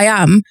how I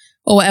am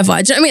or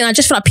whatever. Do you know what I mean? I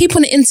just feel like people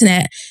on the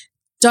internet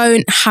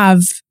don't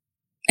have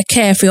a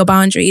care for your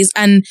boundaries,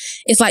 and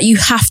it's you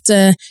have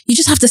to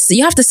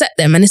set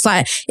them. And it's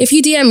if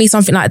you DM me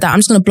something like that, I'm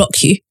just going to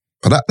block you.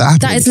 But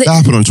that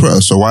happened on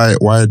Twitter. So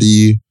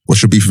what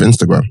should be for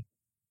Instagram?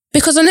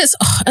 Because on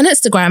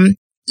Instagram,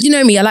 you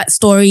know me, I like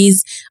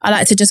stories. I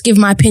like to just give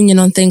my opinion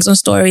on things on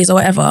stories or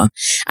whatever.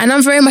 And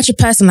I'm very much a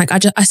person,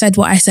 I said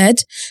what I said.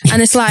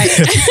 And it's I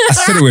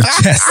said it with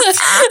chest.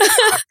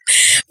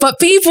 But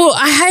people,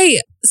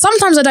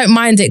 sometimes I don't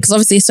mind it because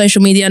obviously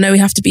social media, I know we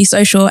have to be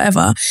social or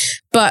whatever.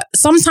 But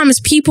sometimes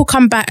people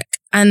come back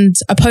and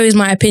oppose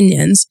my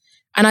opinions.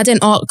 And I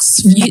didn't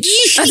ask.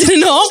 I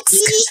didn't ask.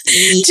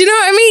 Do you know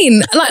what I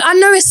mean? I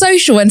know it's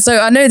social, and so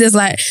I know there's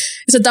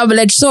it's a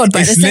double-edged sword.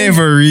 But it's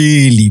never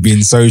really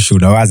been social,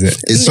 though, has it?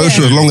 It's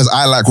social as long as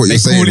I like what you're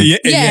saying.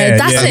 That's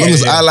it. As long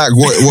as I like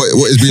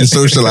what is being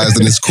socialized,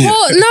 then it's cool.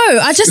 Well,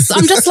 no, I'm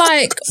just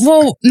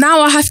well,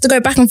 now I have to go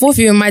back and forth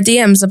with you in my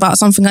DMs about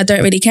something I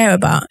don't really care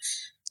about.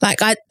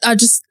 I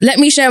just let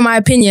me share my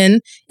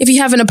opinion. If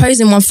you have an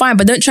opposing one, fine,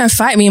 but don't try and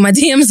fight me in my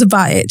DMs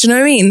about it. Do you know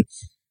what I mean?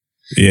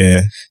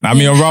 Yeah. I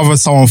mean, I'd rather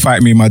someone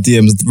fight me in my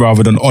DMs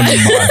rather than on my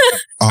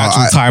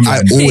actual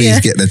timeline. I always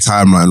get the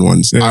timeline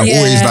ones. I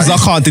always because I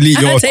can't delete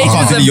your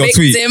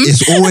tweet.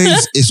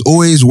 It's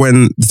always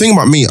when the thing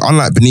about me,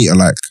 unlike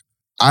Benita,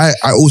 I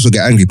also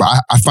get angry,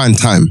 but I find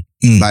time.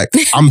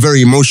 I'm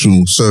very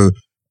emotional, so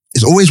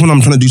it's always when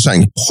I'm trying to do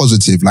something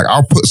positive.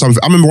 I'll put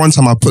something. I remember one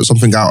time I put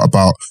something out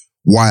about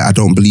why I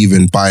don't believe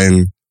in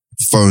buying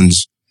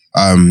phones.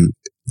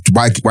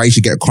 Why you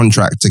should get a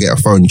contract to get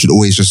a phone. You should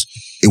always just,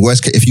 in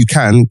worst case, if you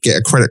can, get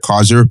a credit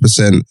card, 0%,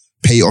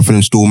 pay it off in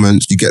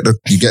installments. You get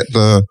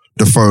the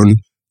phone,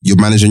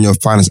 you're managing your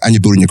finance and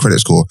you're building your credit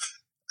score.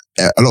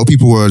 A lot of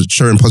people were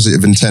showing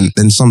positive intent.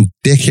 Then some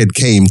dickhead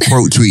came,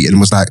 quote tweeted and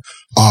was like,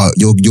 oh,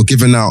 you're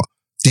giving out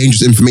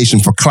dangerous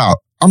information for clout.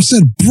 I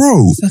said,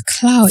 bro.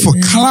 For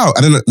clout.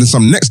 And then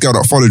some next girl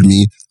that followed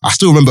me, I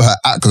still remember her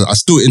act because I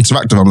still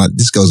interact with her. I'm like,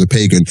 this girl's a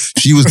pagan.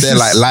 She was there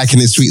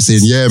liking his tweet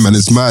saying, yeah, man,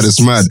 it's mad.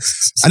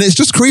 And it's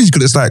just crazy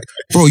because it's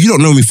bro, you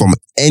don't know me from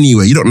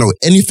anywhere. You don't know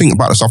anything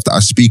about the stuff that I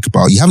speak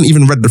about. You haven't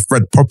even read the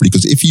thread properly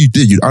because if you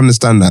did, you'd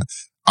understand that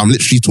I'm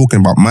literally talking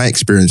about my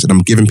experience and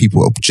I'm giving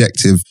people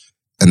objective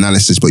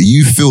analysis, but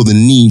you feel the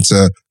need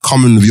to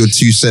come in with your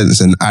 2 cents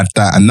and add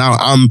that. And now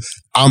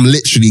I'm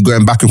literally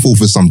going back and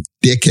forth with some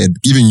dickhead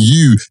giving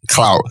you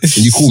clout and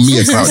you call me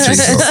a clout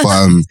chaser. But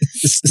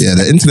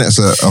the internet's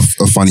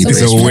a funny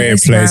place. It's a weird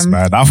place,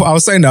 man. I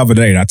was saying the other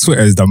day that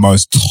Twitter is the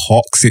most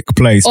toxic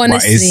place,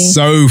 honestly. But it's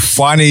so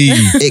funny.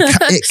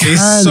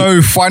 It's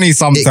so funny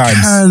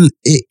sometimes.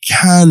 It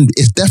can.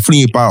 It's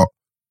definitely about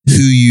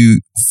who you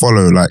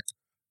follow.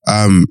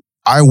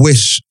 I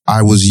wish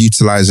I was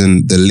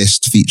utilizing the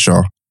list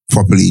feature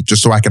properly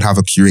just so I could have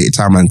a curated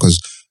timeline because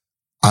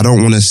I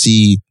don't want to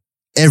see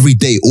every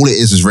day. All it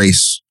is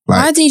race.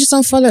 Why didn't you just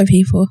unfollow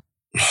people?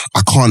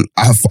 I can't.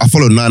 I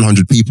follow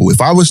 900 people.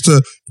 If I was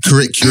to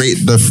curate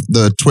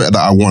the Twitter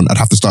that I want, I'd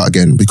have to start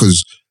again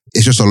because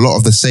it's just a lot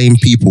of the same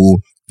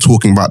people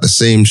talking about the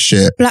same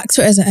shit. Black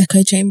Twitter is an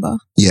echo chamber.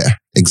 Yeah,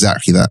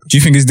 exactly that. Do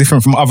you think it's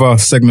different from other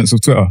segments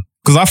of Twitter?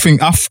 Because I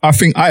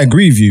think I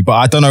agree with you, but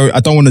I don't know. I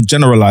don't want to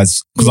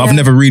generalize because I've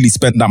never really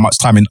spent that much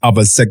time in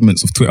other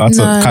segments of Twitter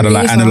to kind of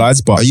like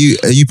analyze. But do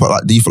you put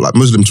like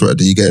Muslim Twitter?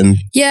 Do you get in?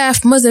 Yeah,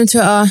 Muslim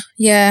Twitter.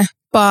 Yeah,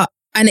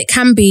 and it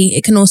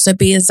can also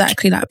be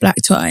exactly like Black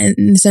Twitter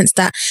in the sense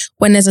that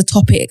when there's a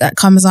topic that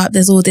comes up,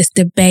 there's all this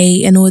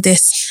debate and all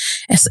this.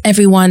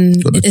 Everyone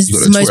is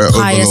the most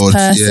pious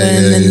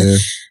person and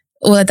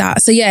all of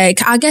that. So yeah,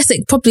 I guess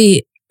it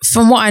probably,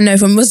 from what I know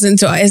from Muslim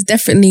Twitter, is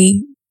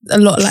definitely a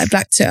lot like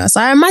Black Twitter.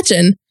 So I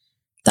imagine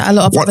that a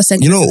lot of other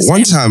segments. You know,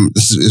 one time,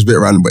 this is a bit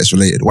random, but it's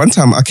related. One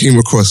time I came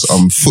across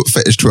foot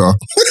fetish Twitter.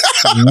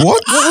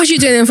 What? What was you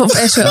doing in foot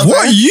fetish Twitter?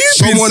 What are you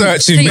been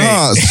searching,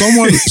 mate?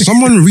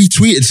 Someone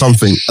retweeted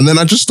something, and then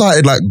I just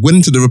started like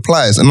going to the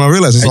replies, and I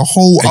realized there's a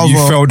whole other.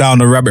 You fell down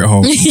the rabbit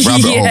hole. And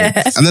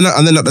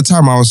then at the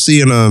time I was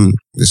seeing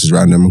this is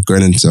random. I'm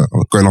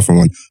going off on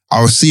one.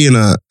 I was seeing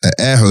a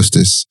air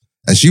hostess,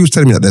 and she was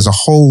telling me that there's a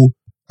whole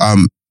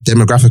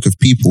demographic of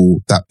people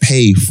that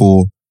pay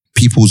for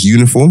people's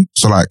uniform.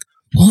 So like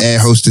air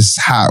hostess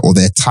hat or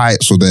their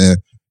tights or their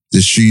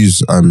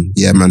shoes.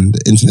 Yeah, man,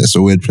 the internet's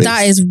a weird place.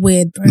 That is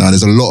weird, bro. No,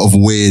 there's a lot of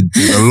weird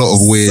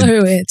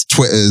So weird.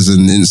 Twitters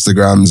and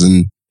Instagrams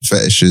and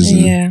fetishes.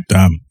 And,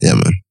 damn. Yeah,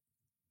 man.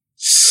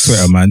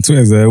 Twitter, man.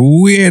 Twitter's a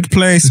weird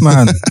place,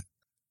 man.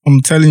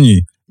 I'm telling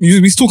you.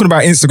 We was talking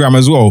about Instagram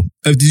as well.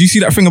 Did you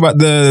see that thing about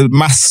the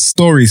mass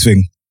stories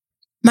thing?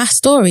 Mass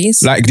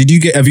stories? Like,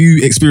 have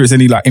you experienced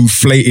any like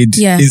inflated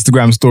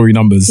Instagram story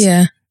numbers?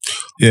 Yeah.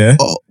 Yeah.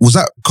 Was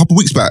that a couple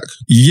weeks back?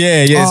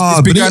 Yeah.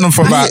 It's been going on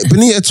for about...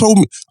 Benita told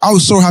me, I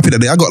was so happy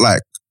that day. I got like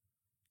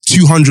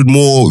 200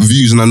 more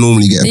views than I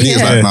normally get.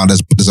 Benita's like, nah,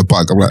 there's a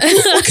bug. I'm like,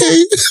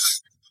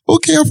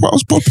 okay, I thought I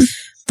was popping.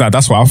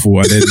 That's what I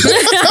thought. And then,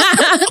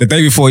 the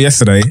day before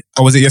yesterday,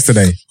 or was it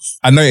yesterday?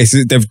 I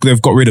noticed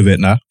they've got rid of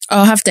it now.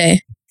 Oh, have they?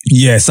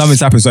 Yeah,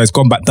 something's happened, so it's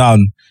gone back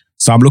down.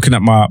 So I'm looking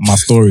at my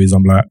stories.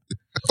 I'm like,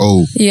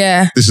 oh,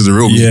 yeah, this is the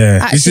real me. Yeah,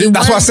 that's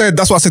what I said.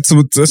 That's what I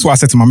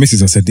said to my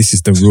missus. I said, this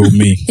is the real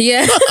me.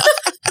 Yeah.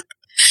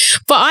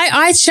 But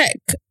I check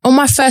on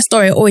my first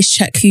story. I always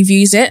check who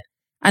views it,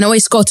 and I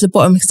always scroll to the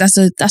bottom because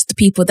that's the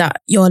people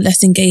that you're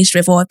less engaged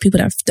with or people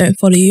that don't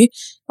follow you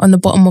on the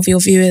bottom of your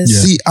viewers.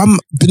 Yeah. See,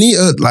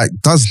 Benita like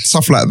does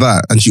stuff like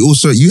that, and you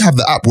have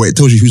the app where it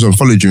tells you who's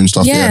unfollowed you and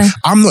stuff. Yeah.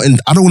 I don't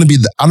ever want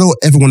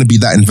to be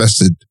that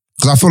invested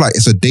because I feel like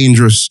it's a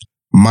dangerous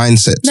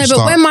mindset.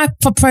 But when my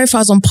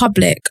profile's on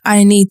public,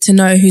 I need to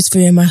know who's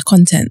viewing my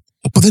content.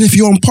 But then if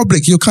you're on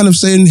public, you're kind of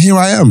saying, here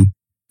I am.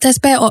 There's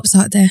better ops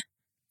out there.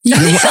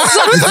 There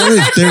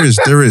is.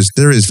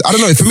 I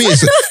don't know. For me,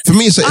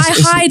 it's I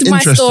hide my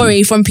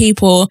story from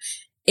people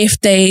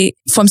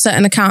from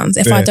certain accounts.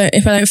 If I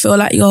don't feel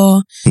like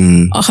you're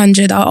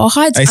 100, I'll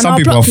hide. Hey, some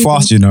people are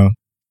fast, you know.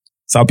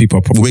 Some people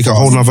are probably make a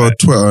whole nother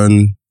Twitter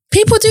and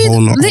people do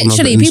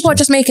literally. People are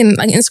just making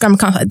like Instagram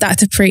accounts like that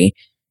to pre.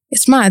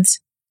 It's mad.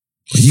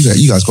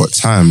 You guys got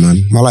time,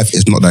 man. My life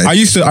is not that. I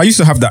used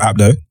to have that app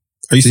though.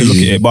 I used to look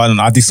at it, but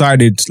I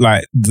decided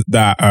like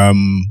that.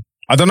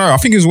 I don't know. I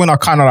think it was when I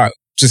kind of like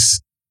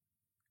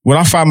when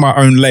I found my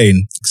own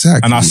lane,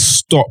 exactly, and I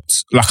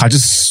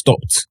just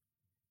stopped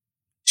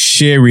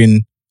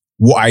sharing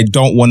what I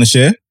don't want to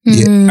share.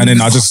 Yeah. And then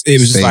it was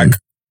just like,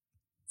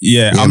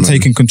 I'm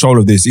taking control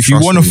of this. If you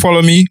want to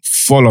follow me,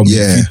 follow me.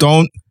 Yeah. If you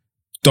don't.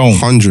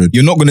 100.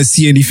 You're not going to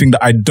see anything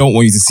that I don't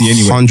want you to see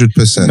anyway.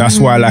 100%. That's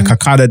why like I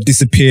kind of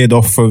disappeared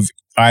off of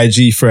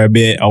IG for a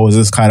bit. I was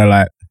just kind of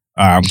like,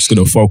 I'm just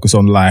going to focus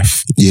on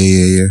life.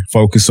 Yeah.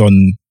 Focus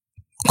on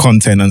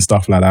content and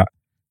stuff like that.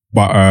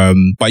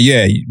 But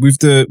yeah, with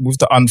the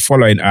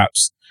unfollowing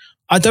apps,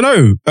 I don't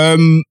know.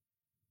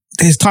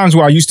 There's times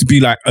where I used to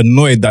be like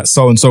annoyed that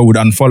so and so would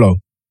unfollow.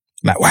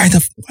 Like, why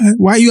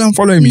are you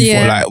unfollowing me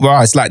for? Like,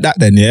 well, it's like that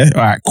then, yeah?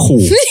 All right, cool.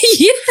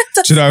 Yeah.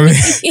 Do you know what I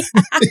mean?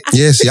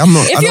 Yeah, see, I'm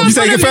not. You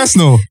take it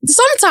personal.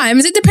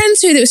 Sometimes it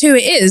depends who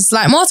it is.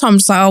 Like, more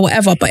times, like, oh,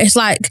 whatever. But it's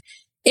like,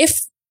 if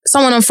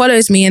someone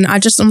unfollows me and I'm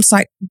just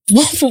like,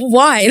 what?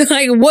 Why?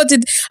 Like,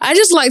 I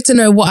just like to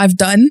know what I've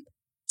done.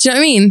 Do you know what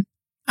I mean?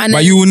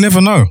 But you will never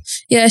know.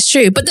 Yeah, it's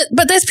true. But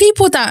there's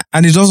people that.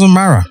 And it doesn't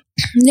matter.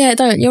 Yeah,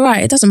 you're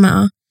right. It doesn't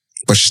matter.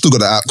 But she's still got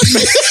the app.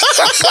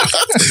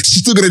 She's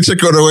still going to check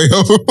it on the way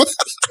home.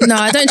 No,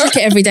 I don't check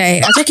it every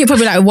day. I check it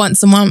probably like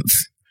once a month.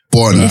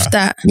 If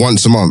that.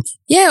 Once a month?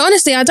 Yeah,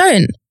 honestly, I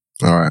don't.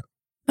 All right.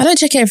 I don't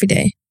check it every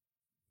day.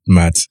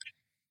 Mad.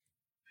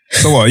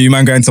 So what, are you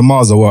man going to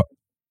Mars or what?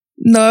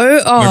 No.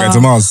 Oh. You're going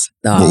to Mars?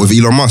 No. What, with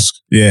Elon Musk?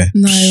 Yeah.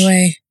 No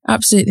way.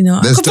 Absolutely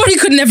not. I probably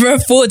could never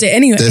afford it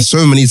anyway. There's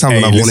so many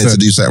times I've wanted to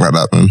do something like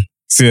that, man.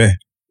 So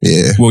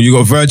yeah. Well, you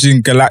got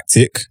Virgin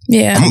Galactic.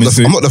 Yeah. I'm not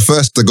the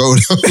first to go.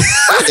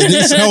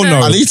 Hell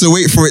no. I need to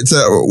wait for it to.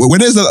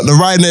 When there's the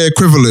Ryanair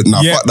equivalent,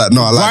 fuck that.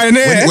 No, I like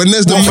Ryanair. When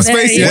there's the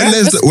space,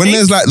 when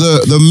there's like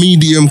the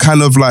medium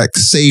kind of like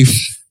safe.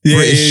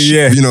 British,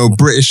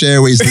 British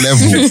Airways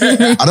level.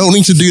 I don't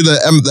need to do the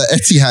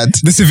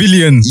Etihad, the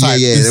civilian type,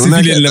 the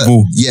civilian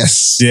level.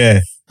 Yes, yeah.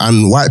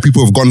 and white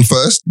people have gone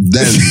first,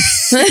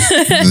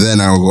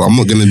 then I'll go. I'm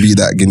not going to be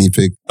that guinea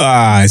pig.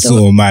 It's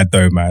all mad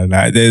though, man.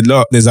 Like,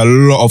 there's a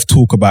lot of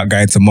talk about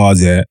going to Mars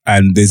here,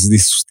 and there's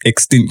this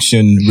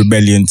Extinction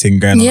Rebellion thing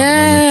going on.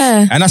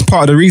 Yeah. And that's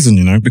part of the reason,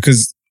 you know,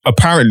 because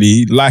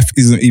apparently life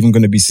isn't even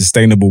going to be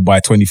sustainable by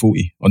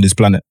 2040 on this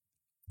planet.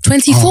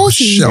 2040? Oh,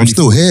 shit, I'm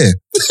still here.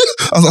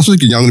 I was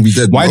thinking I'm going to be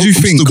dead. Why do you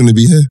think? I'm still going to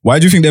be here. Why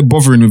do you think they're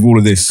bothering with all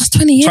of this? That's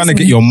 20 years Trying to away.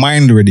 get your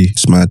mind ready.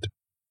 It's mad.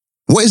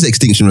 What is the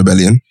Extinction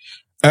Rebellion?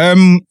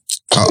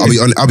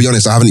 I'll be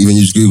honest, I haven't even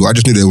used Google. I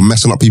just knew they were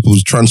messing up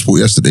people's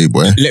transport yesterday,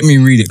 boy. Let me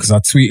read it because I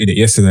tweeted it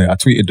yesterday. I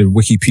tweeted the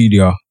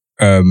Wikipedia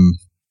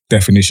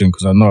definition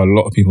because I know a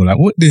lot of people are like,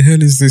 what the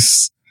hell is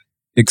this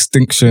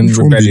Extinction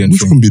Rebellion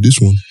Which thing? one be this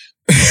one?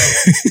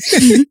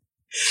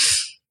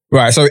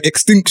 Right, so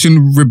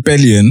Extinction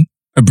Rebellion,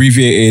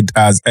 abbreviated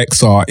as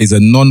XR, is a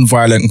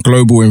non-violent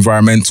global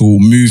environmental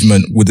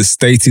movement with the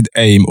stated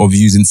aim of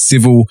using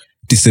civil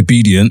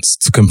disobedience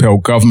to compel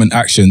government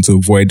action to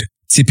avoid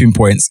tipping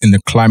points in the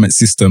climate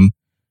system,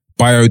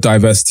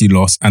 biodiversity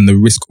loss, and the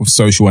risk of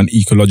social and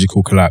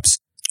ecological collapse.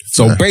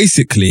 So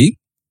basically,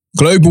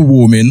 global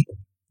warming,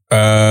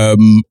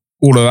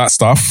 all of that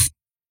stuff,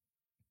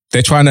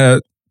 they're trying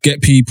to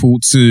get people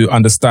to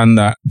understand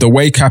that the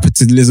way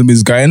capitalism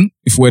is going,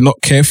 if we're not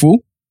careful,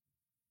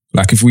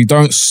 like if we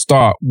don't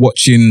start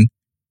watching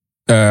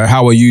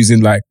how we're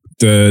using like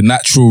the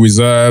natural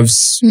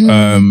reserves,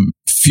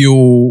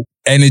 fuel,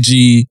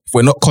 energy, if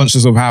we're not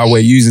conscious of how we're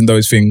using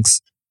those things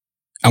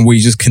and we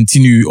just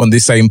continue on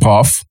this same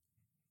path,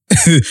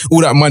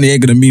 all that money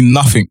ain't going to mean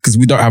nothing because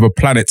we don't have a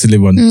planet to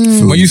live on.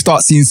 When you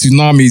start seeing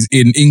tsunamis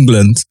in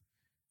England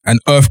and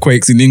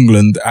earthquakes in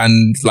England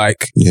and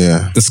like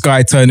the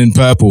sky turning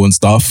purple and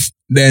stuff,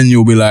 then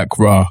you'll be like,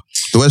 rah.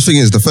 The worst thing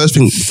is, the first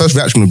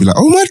reaction will be like,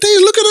 oh my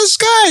days, look at the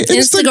sky.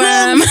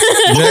 Instagram.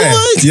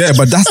 Yeah,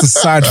 but that's the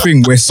sad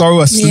thing. We're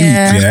so asleep,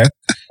 yeah?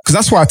 Because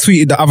that's why I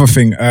tweeted the other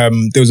thing.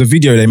 There was a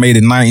video they made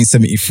in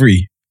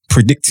 1973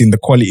 predicting the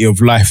quality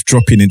of life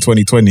dropping in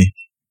 2020.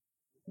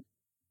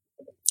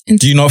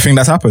 Do you not think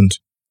that's happened?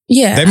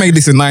 Yeah. They made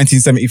this in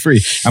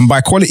 1973. And by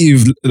quality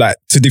of, like,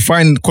 to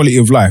define quality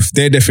of life,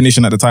 their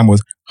definition at the time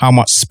was how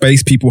much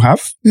space people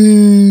have,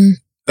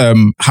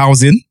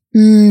 housing,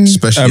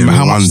 especially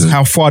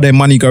how far their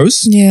money goes.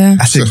 Yeah.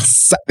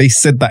 They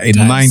said that in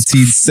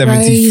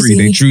 1973. crazy.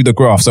 They drew the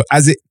graph. So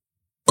as it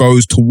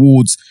goes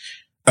towards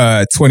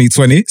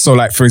 2020, so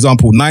like, for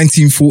example,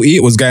 1940,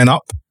 it was going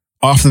up.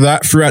 After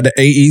that, throughout the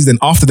 80s, then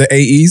after the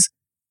 80s,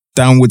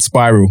 downward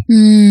spiral.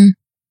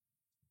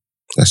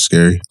 That's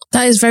scary.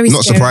 That is very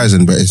Not scary.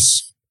 surprising, but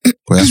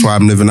that's why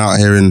I'm living out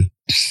here in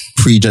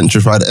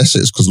pre-gentrified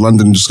Essex, because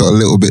London just got a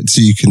little bit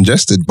too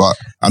congested. But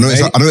I know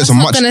it's a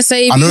much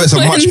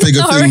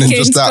bigger thing than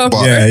just that.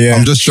 But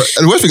I'm just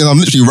and the worst thing is I'm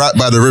literally right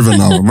by the river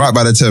now, right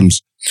by the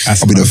Thames.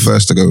 I'll be the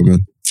first to go,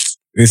 man.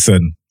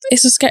 Listen,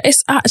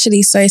 it's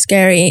actually so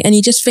scary, and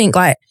you just think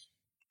like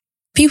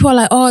people are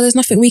like, oh, there's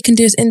nothing we can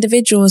do as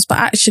individuals, but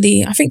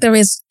actually, I think there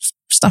is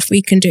stuff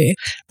we can do.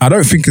 I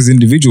don't think as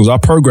individuals our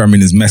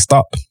programming is messed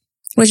up.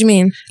 What do you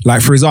mean?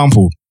 Like, for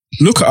example,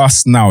 look at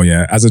us now,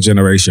 as a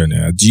generation,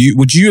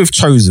 would you have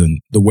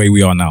chosen the way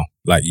we are now?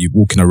 Like, you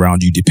walking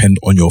around, you depend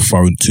on your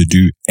phone to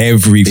do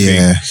everything.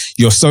 Yeah.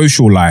 Your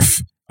social life,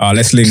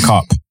 let's link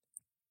up.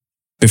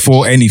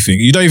 Before anything.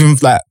 You don't even,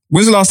 like,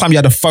 when's the last time you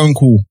had a phone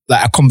call,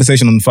 like a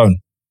conversation on the phone?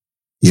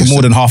 For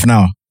more than half an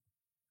hour?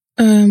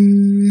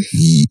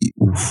 The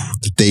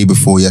day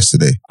before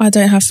yesterday. I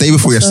don't have day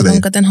before yesterday.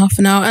 Longer than half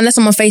an hour, unless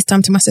I'm on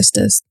FaceTime to my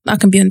sisters. I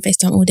can be on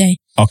FaceTime all day.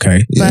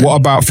 Okay. Yeah. What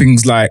about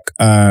things like,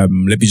 let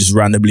me just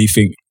randomly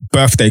think,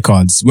 birthday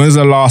cards? When's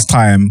the last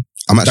time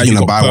I'm actually going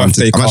to buy one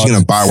today.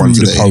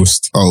 The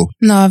post? Oh.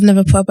 No, I've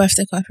never put a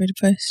birthday card through the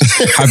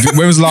post.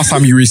 When was the last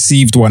time you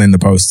received one in the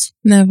post?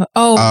 Never.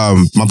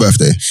 Oh. My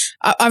birthday.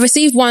 I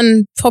received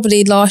one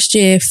probably last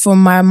year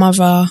from my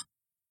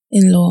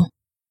mother-in-law.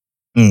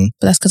 But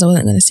that's because I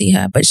wasn't going to see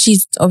her. But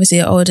she's obviously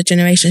an older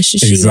generation.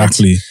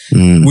 Exactly.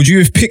 Would you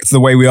have picked the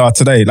way we are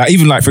today? Like,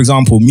 even like, for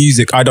example,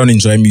 music. I don't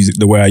enjoy music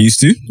the way I used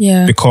to.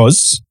 Yeah.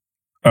 Because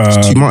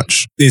it's too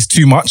much. There's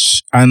too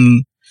much,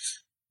 and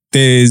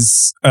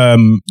there's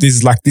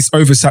like this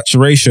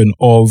oversaturation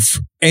of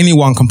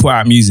anyone can put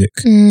out music.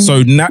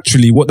 So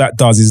naturally, what that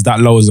does is that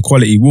lowers the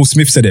quality. Will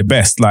Smith said it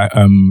best. Like,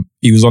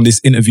 he was on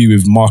this interview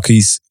with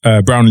Marquise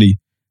Brownlee.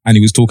 And he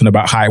was talking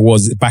about how it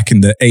was back in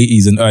the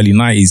 80s and early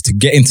 90s. To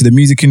get into the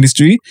music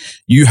industry,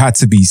 you had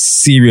to be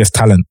serious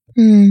talent.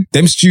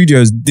 Them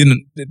studios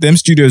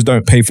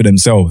don't pay for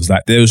themselves.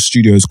 Like, those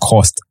studios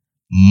cost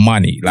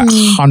money, like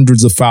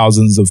hundreds of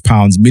thousands of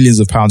pounds,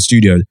 millions of pounds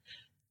studios.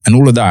 And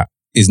all of that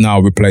is now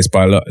replaced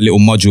by a little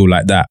module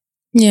like that.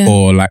 Yeah.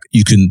 Or like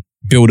you can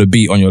build a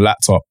beat on your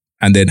laptop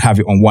and then have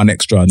it on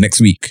 1Extra next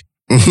week.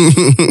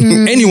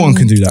 Anyone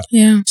can do that.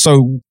 Yeah.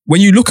 So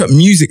when you look at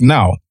music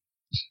now,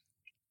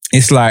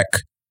 it's like,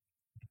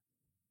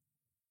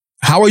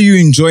 how are you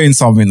enjoying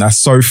something that's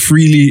so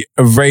freely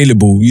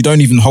available? You don't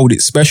even hold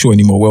it special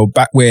anymore.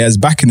 Whereas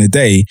back in the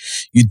day,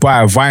 you'd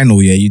buy a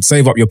vinyl, you'd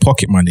save up your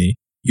pocket money,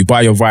 you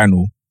buy your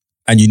vinyl,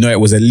 and you know it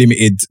was a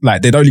limited,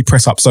 like they'd only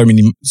press up so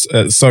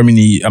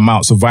many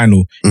amounts of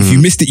vinyl. If you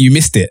missed it, you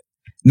missed it.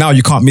 Now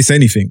you can't miss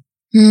anything.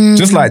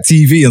 Just like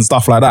TV and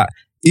stuff like that.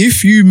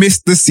 If you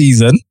missed the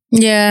season,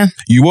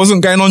 you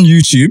wasn't going on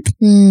YouTube,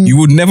 you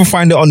would never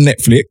find it on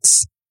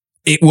Netflix.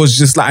 It was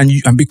just like,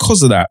 and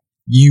because of that,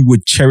 you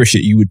would cherish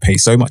it. You would pay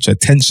so much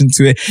attention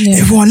to it.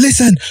 Everyone,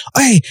 listen.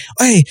 Hey,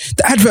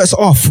 the advert's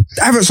off.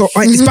 The advert's off.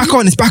 It's back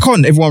on. It's back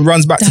on. Everyone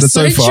runs back to the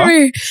sofa. So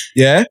true.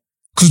 Yeah.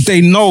 Because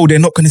they know they're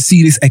not going to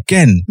see this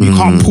again. You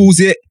can't pause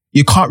it.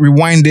 You can't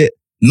rewind it.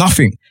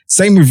 Nothing.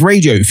 Same with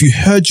radio. If you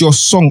heard your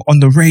song on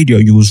the radio,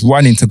 you was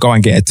running to go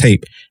and get a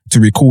tape to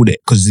record it.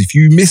 Because if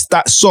you missed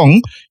that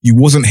song, you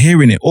wasn't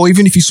hearing it. Or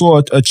even if you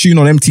saw a tune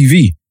on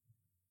MTV,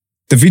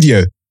 the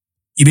video,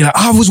 you'd be like,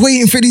 I was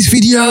waiting for this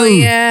video. Oh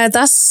yeah,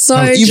 that's so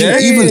true.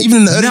 Even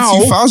in the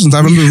early 2000s,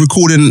 I remember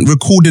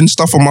recording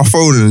stuff on my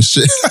phone and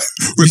shit.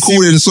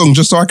 Recording a song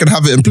just so I could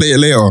have it and play it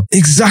later.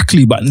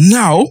 Exactly. But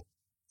now,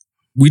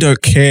 we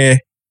don't care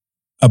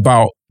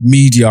about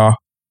media,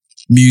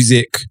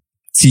 music,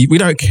 TV. We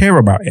don't care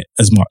about it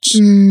as much.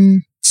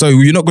 So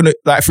you're not going to,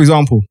 like, for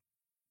example,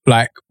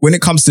 like when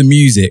it comes to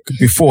music,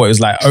 before it was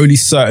like only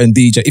certain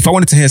DJ. If I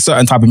wanted to hear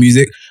certain type of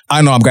music,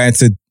 I know I'm going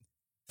to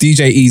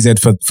DJ EZ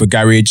for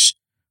garage.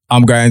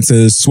 I'm going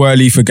to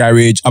Swirly for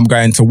garage. I'm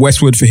going to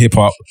Westwood for hip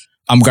hop.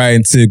 I'm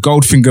going to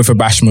Goldfinger for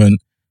bashment.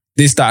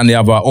 This, that, and the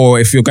other. Or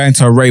if you're going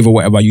to a rave or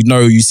whatever, you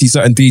know, you see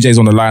certain DJs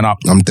on the lineup.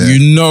 I'm there.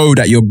 You know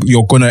that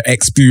you're gonna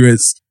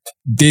experience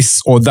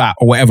this or that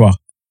or whatever.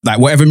 Like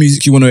whatever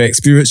music you want to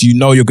experience, you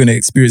know you're gonna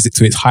experience it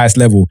to its highest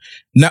level.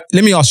 Now,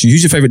 let me ask you,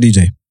 who's your favorite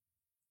DJ?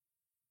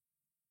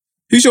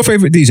 Who's your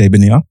favorite DJ,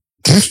 Benia?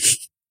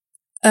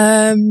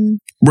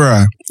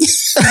 Bruh.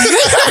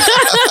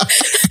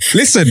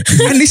 Listen,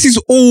 and this is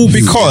all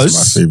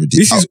because I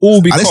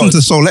listen to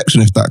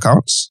Solection, if that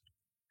counts.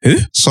 Who?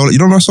 You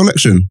don't know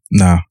Solection?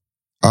 Nah.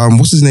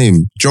 What's his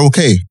name? Joel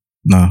K.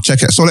 Nah.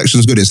 Check it.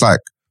 Solection's good. It's like,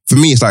 for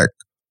me, it's like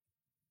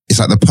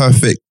the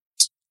perfect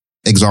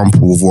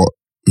example of what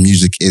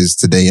music is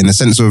today, in the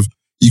sense of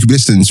you could be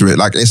listening to it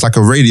like it's like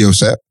a radio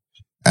set,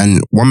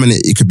 and 1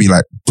 minute it could be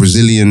like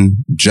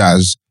Brazilian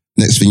jazz,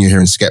 next thing you're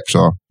hearing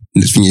Skepta,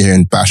 next thing you're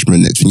hearing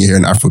bashment, next thing you're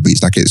hearing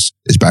Afrobeats. Like it's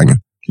banging.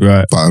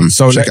 Right. But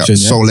check out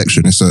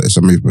Solection. It's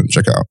a movement.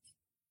 Check it out.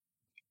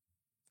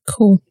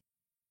 Cool.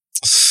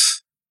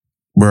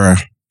 Bruh.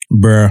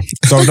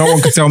 So no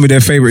one can tell me their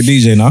favorite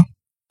DJ now?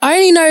 I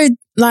only know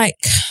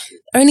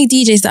only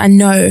DJs that I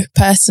know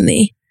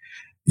personally.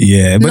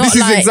 Yeah, but Not this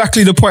is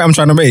exactly the point I'm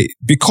trying to make.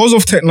 Because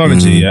of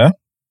technology,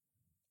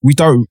 we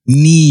don't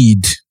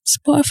need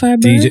Spotify,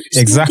 bro. DJ.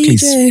 Exactly,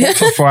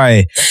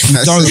 Spotify.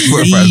 That's Don't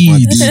Spotify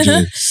need. is my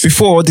DJ.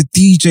 Before, the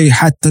DJ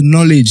had the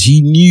knowledge.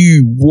 He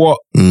knew what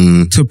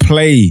to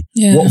play,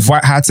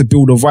 how to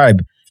build a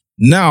vibe.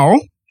 Now,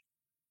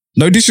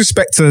 no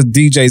disrespect to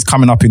DJs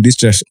coming up in this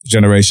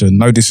generation.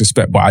 No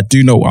disrespect, but I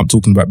do know what I'm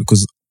talking about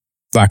because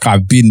like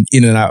I've been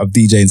in and out of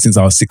DJing since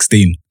I was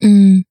 16.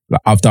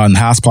 Like, I've done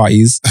house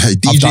parties. Hey,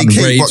 DJ I've done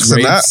K-Box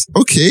and that.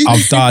 Okay.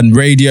 I've done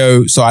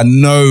radio. So I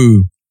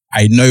know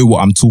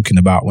what I'm talking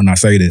about when I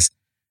say this.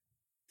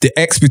 The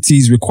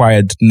expertise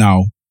required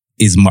now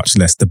is much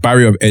less. The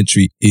barrier of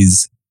entry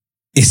is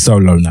so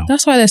low now.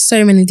 That's why there's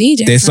so many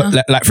DJs. There's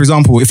like, for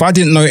example, if I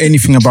didn't know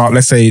anything about,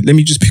 let's say, let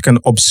me just pick an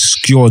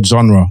obscure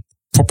genre,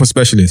 proper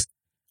specialist.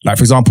 Like,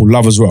 for example,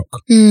 Lovers Rock.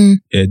 Yeah,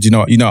 do you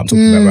know what I'm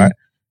talking about, right?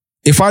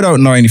 If I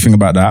don't know anything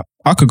about that,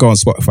 I could go on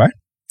Spotify,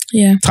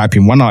 type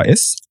in one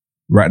artist,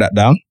 write that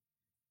down,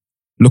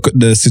 look at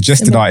the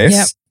suggested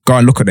artists, go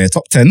and look at their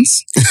top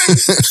 10s.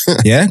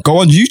 Go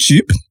on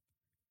YouTube,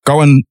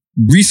 go and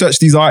research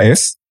these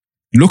artists,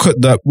 look at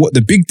what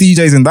the big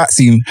DJs in that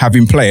scene have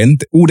been playing,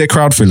 all their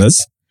crowd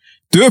fillers,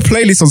 do a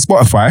playlist on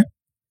Spotify,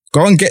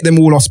 go and get them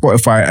all off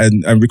Spotify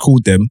and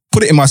record them,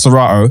 put it in my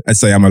Serato and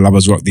say I'm a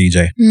Lovers Rock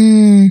DJ.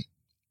 I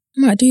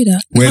might do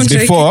that. Whereas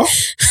before,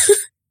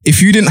 if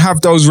you didn't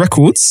have those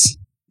records,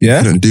 you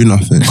couldn't do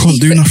nothing.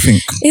 Couldn't do nothing.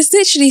 It's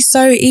literally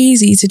so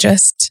easy to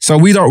just... So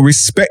we don't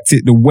respect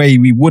it the way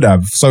we would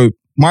have. So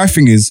my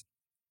thing is,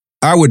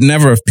 I would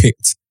never have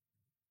picked,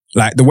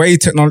 like the way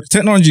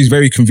technology is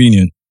very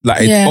convenient.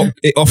 Like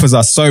it offers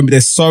us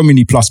there's so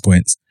many plus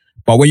points.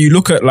 But when you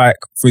look at like,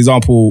 for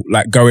example,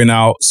 like going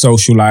out,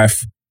 social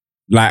life,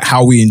 like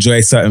how we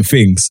enjoy certain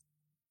things,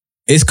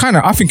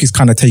 I think it's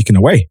kind of taken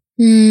away.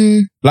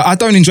 Like I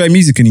don't enjoy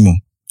music anymore.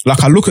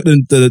 Like I look at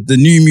the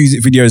new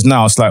music videos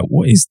now, it's like,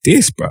 what is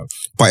this, bro?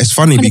 But it's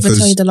funny I can't because even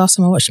tell you the last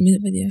time I watched a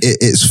music video.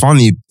 It's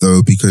funny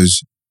though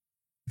because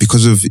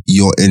of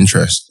your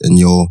interest and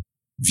your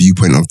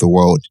viewpoint of the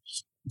world,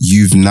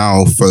 you've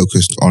now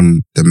focused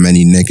on the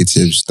many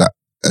negatives that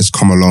has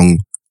come along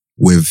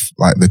with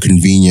like the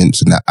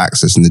convenience and the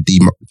access and the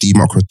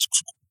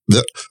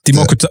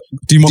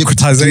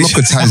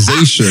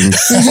democratization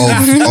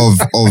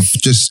of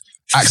just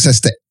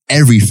access to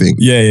everything.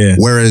 Yeah.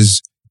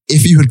 Whereas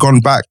if you had gone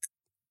back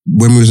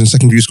when we was in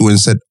secondary school and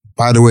said,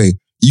 by the way,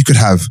 you could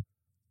have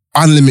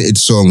unlimited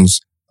songs,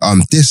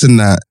 this and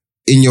that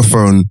in your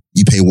phone,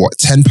 you pay what,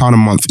 £10 a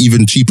month,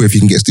 even cheaper if you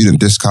can get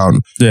student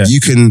discount. Yeah. You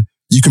can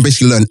you can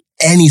basically learn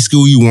any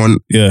skill you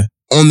want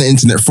on the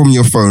internet from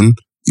your phone.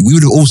 We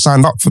would have all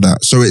signed up for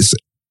that. So it's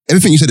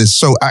everything you said is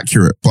so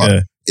accurate,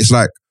 but it's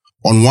like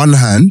on one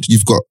hand,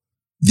 you've got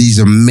these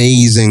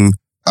amazing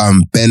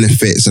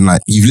benefits and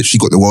like you've literally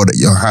got the world at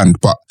your hand,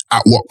 but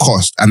at what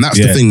cost? And that's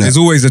the thing. There's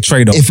always a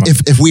trade-off.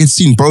 If we had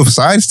seen both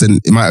sides, then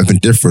it might have been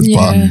different.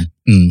 But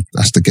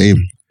that's the game.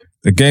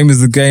 The game is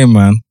the game,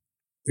 man.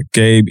 The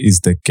game is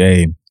the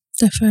game.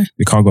 Definitely.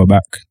 We can't go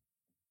back.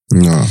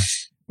 No.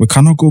 We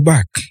cannot go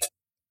back.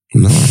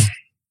 No.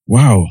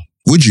 Wow.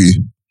 Would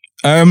you?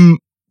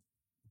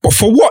 But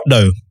for what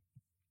though?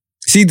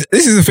 See,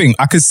 this is the thing.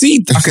 I can see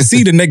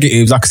the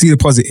negatives, I can see the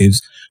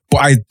positives, but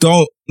I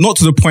don't, not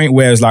to the point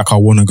where it's like I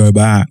want to go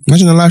back.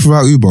 Imagine a life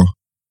without Uber.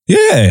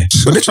 Yeah.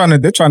 But they're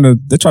trying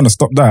to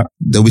stop that.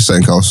 There'll be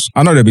something else.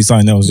 I know there'll be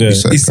something else, yeah.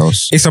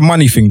 It's a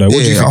money thing though.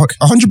 What do you think?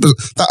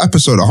 100%. That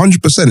episode, 100%,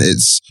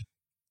 it's,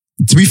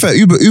 to be fair,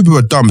 Uber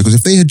are dumb because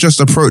if they had just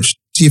approached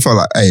TFL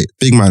like, hey,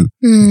 big man,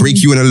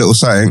 break you in a little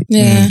something,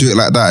 do it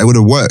like that, it would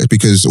have worked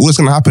because all that's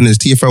going to happen is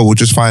TFL will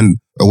just find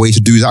a way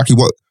to do exactly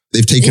what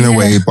they've taken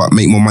away but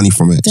make more money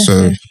from it.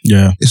 Definitely.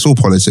 So it's all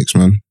politics,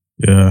 man.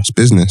 Yeah. It's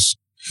business.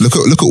 Look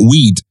at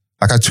weed.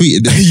 Like I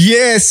tweeted this.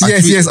 Yes.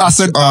 I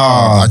said,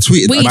 I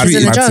tweeted. Weed is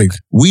in the drug.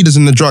 Weed is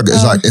in the drug.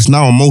 It's like, it's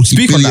now a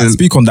multi-billion.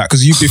 Speak on that.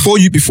 Because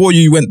before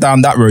you went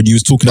down that road, you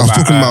was talking about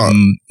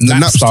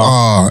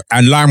Napstar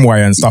and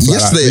LimeWire and stuff like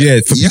that. So yeah,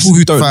 for people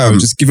who don't know,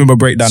 just give them a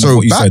breakdown of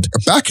what you said.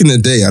 Back in the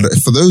day,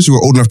 for those who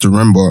are old enough to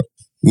remember,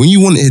 when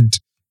you wanted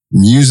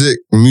music,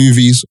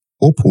 movies,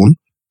 or porn,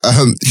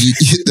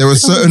 there were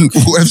certain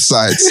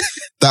websites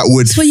that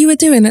would... That's what you were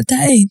doing at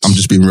that age. I'm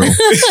just being real.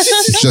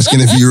 It's just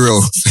going to be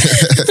real.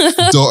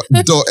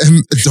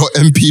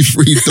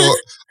 .mp3,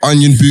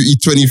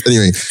 .onionbooty20.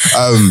 Anyway,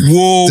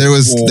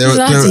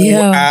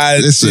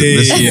 listen.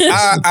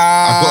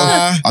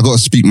 I got to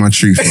speak my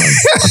truth, man.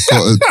 I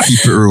got to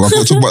keep it real. I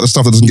got to talk about the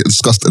stuff that doesn't get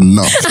discussed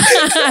enough.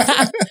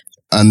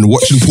 And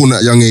watching porn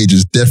at a young age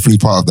is definitely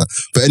part of that.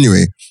 But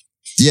anyway,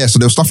 yeah, so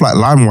there was stuff like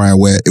LimeWire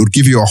where it would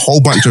give you a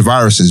whole bunch of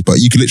viruses, but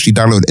you could literally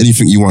download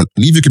anything you want.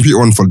 Leave your computer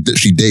on for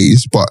literally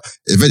days, but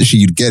eventually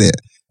you'd get it.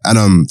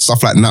 And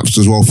stuff like Napster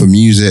as well for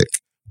music.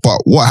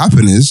 But what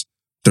happened is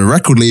the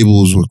record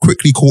labels were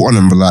quickly caught on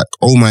and were like,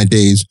 oh my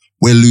days,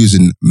 we're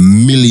losing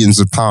millions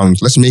of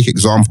pounds. Let's make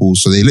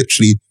examples. So they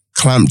literally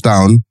clamped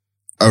down,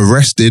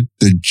 arrested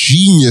the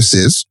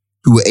geniuses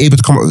who were able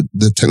to come up with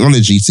the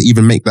technology to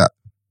even make that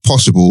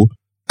possible.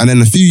 And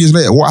then a few years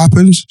later, what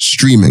happens?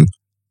 Streaming.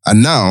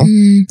 And now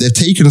they've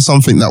taken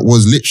something that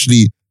was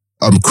literally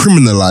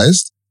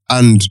criminalized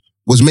and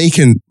was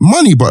making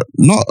money, but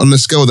not on the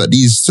scale that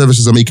these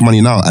services are making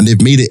money now. And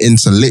they've made it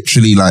into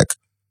literally like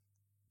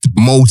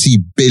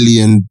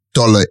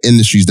multi-billion-dollar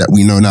industries that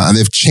we know now. And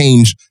they've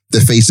changed the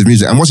face of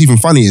music. And what's even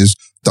funny is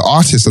the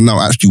artists are now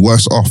actually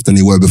worse off than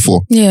they were before.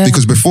 Yeah.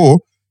 Because before,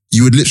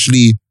 you would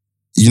literally,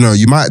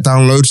 you might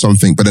download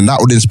something, but then that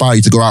would inspire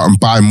you to go out and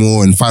buy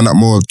more and find out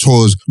more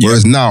tours.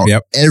 Whereas now,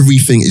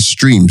 everything is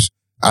streams.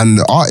 And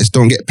the artists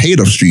don't get paid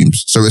off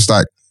streams. So it's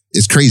like,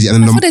 it's crazy. And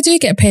then I thought they do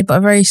get paid, but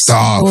a very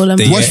small amount.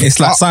 It's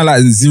like something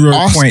like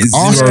 0.001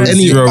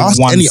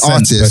 Ask any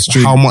artist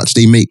how much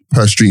they make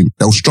per stream.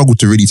 They'll struggle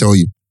to really tell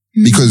you.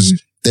 Because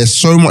there's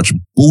so much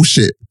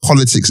bullshit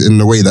politics in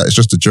the way that it's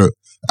just a joke.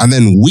 And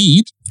then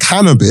weed,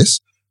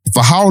 cannabis,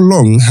 for how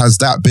long has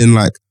that been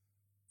like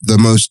the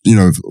most,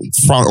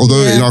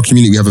 although in our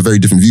community we have a very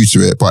different view to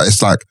it, but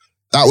it's like,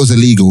 that was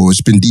illegal.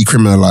 It's been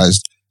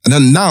decriminalized. And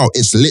then now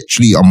it's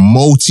literally a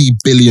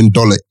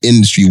multi-billion-dollar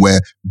industry where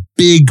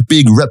big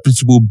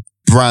reputable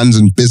brands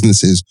and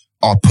businesses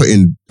are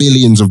putting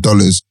billions of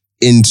dollars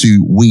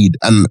into weed.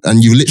 And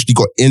you've literally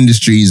got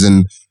industries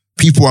and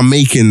people are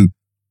making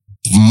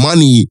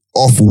money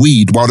off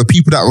weed while the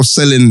people that were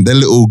selling their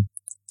little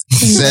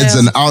Zeds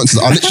and ounces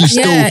are literally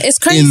still it's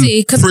crazy,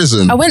 in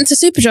prison. I went to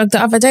Superdrug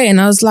the other day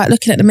and I was like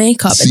looking at the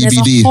makeup CBD. And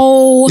there's a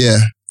whole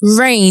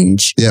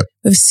range of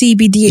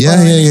CBD. Yeah.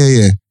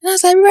 And I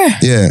was like,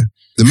 bruh. Yeah.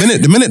 The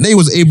minute they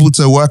was able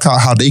to work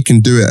out how they can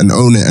do it and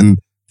own it and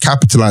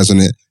capitalize on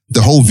it,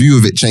 the whole view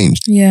of it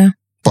changed. Yeah.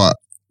 But,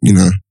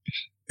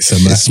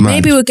 it's mad.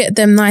 Maybe we'll get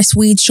them nice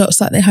weed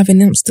shops like they have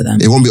in Amsterdam.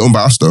 It won't be owned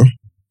by us though.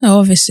 Oh,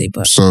 obviously,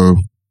 but... So,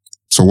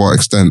 to what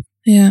extent?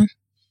 Yeah.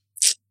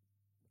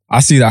 I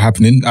see that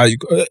happening.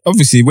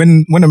 Obviously,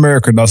 when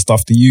America does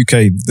stuff, the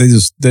UK, they're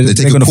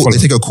going to follow. They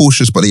take a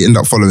cautious, but they end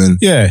up following.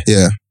 Yeah.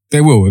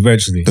 They will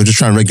eventually. They'll just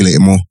try and regulate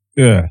it more.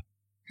 Yeah.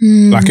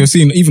 Like you're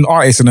seeing, even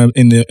artists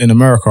in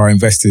America are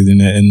invested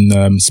in it,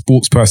 and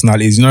sports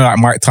personalities. Like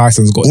Mike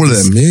Tyson's got all of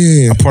them,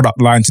 a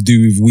product line to do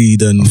with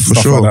weed and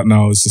stuff like that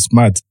now. It's just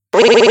mad.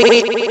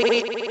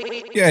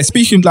 Yeah,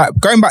 speaking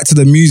going back to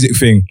the music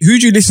thing, who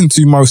do you listen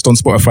to most on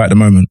Spotify at the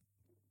moment?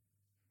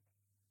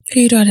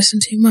 Who do I listen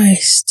to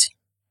most?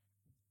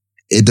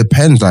 It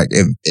depends. Like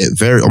it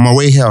varies. On my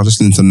way here, I was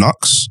listening to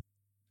Nux.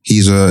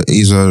 He's a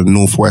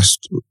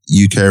Northwest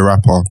UK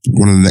rapper,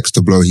 one of the next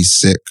to blow. He's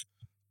sick.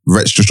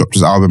 Wretch just dropped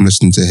his album,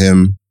 listening to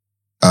him.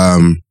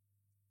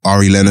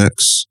 Ari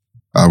Lennox,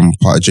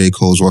 part of J.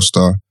 Cole's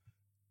roster.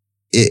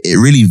 it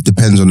really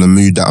depends on the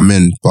mood that I'm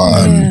in.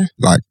 But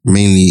like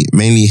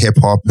mainly hip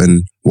hop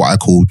and what I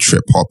call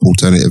trip hop,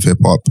 alternative hip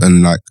hop,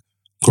 and like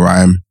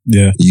grime.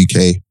 Yeah,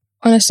 UK.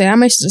 Honestly, I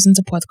mostly listen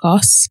to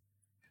podcasts.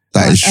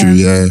 That is true.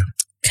 Yeah.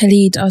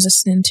 Khalid, I was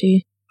listening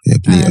to. Yeah,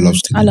 Benita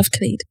loves to. I love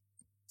Khalid.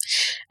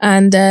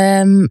 And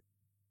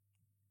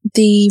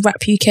the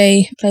Rap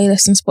UK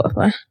playlist on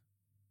Spotify.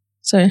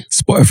 So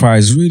Spotify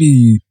is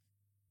really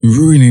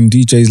ruining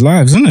DJs'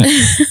 lives, isn't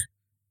it?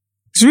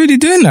 It's really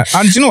doing that.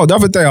 And do you know what? The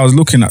other day I was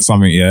looking at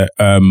something,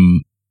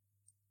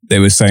 they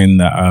were saying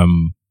that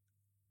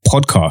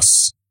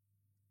podcasts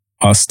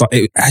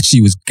it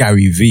actually was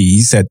Gary Vee.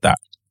 He said that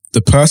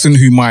the person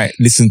who might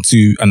listen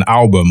to an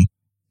album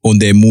on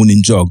their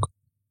morning jog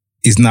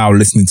is now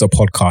listening to a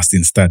podcast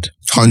instead.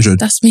 100.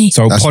 That's me.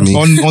 So That's me.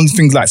 on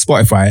things like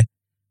Spotify,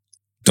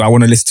 do I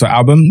want to listen to an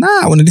album?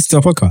 Nah, I want to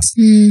listen to a podcast.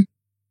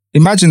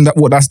 Imagine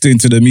what that's doing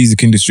to the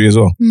music industry as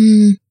well.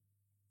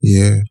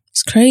 Yeah.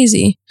 It's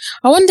crazy.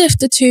 I wonder if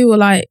the two will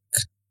like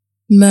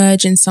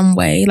merge in some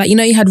way. Like,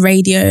 you had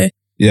radio.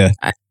 Yeah.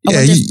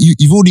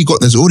 You've already got,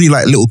 there's already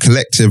like little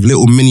collective,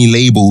 little mini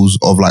labels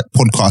of like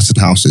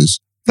podcasting houses.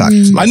 Like,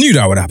 I knew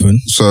that would happen.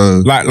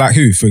 So like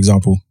who, for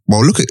example?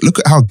 Well, look at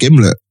how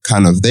Gimlet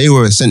they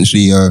were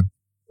essentially a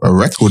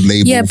record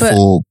label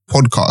for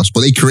podcasts,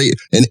 but they create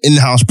an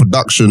in-house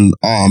production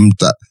arm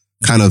that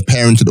kind of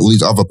parented all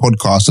these other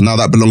podcasts, and now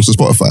that belongs to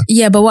Spotify.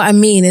 Yeah, but what I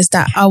mean is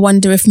that I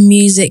wonder if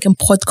music and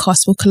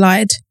podcasts will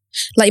collide.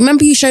 Like,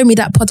 remember you showed me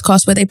that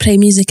podcast where they play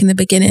music in the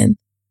beginning?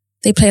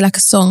 They play like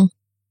a song.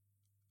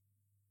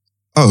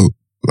 Oh,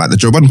 like the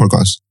Joe Budden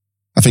podcast?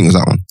 I think it was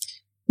that one.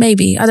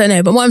 Maybe. I don't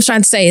know. But what I'm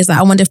trying to say is that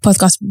I wonder if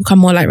podcasts will become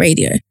more like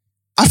radio.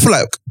 I feel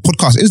like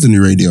podcast is the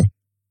new radio.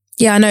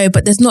 Yeah, I know,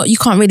 but you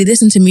can't really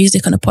listen to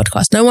music on a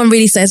podcast. No one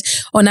really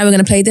says, oh, now we're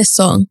going to play this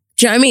song.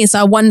 Do you know what I mean? So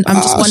I'm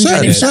just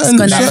wondering if that's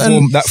going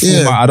to... That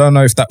format, I don't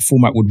know if that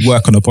format would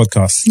work on a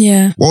podcast.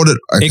 Yeah. Well,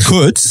 it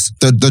could.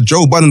 The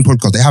Joe Budden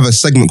podcast, they have a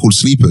segment called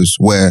Sleepers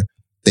where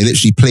they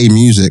literally play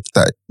music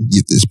that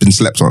it's been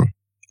slept on.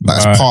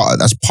 That's part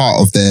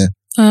of their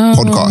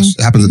podcast.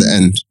 It happens at the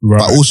end. Right.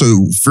 But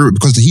also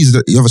because he's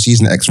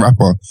an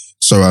ex-rapper.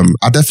 So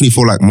I definitely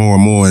feel like more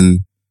and more, and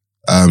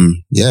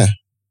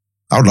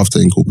I would love to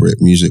incorporate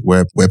music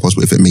where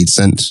possible if it made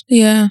sense.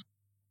 Yeah.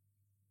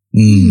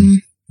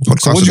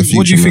 Podcasts So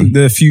what do you think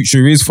the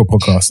future is for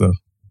podcasts though?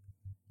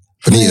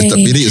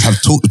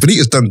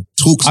 Benita's done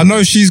talks. I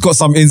know she's got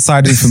some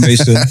inside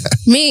information.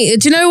 Me,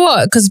 do you know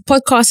what? Because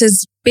podcast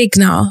is big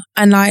now,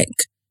 and like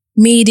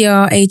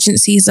media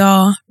agencies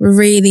are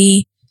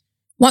really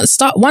once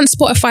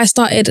Spotify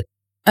started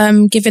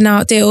giving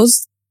out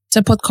deals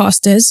to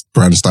podcasters,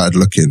 brands started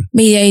looking.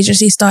 Media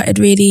agencies started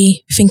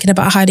really thinking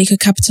about how they could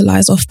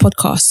capitalize off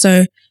podcasts.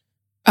 So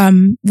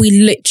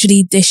we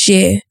literally this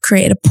year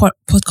created a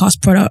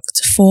podcast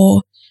product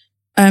for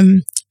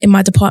in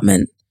my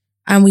department,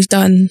 and we've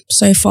done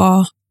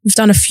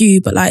a few,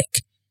 but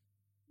like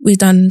we've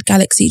done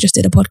Galaxy just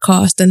did a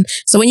podcast, and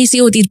so when you see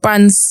all these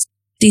brands,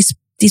 these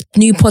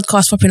new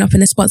podcasts popping up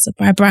and they're sponsored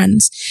by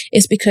brands,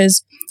 it's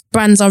because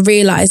brands are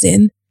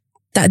realizing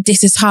that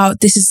this is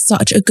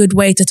such a good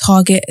way to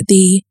target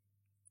the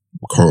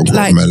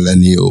quote-unquote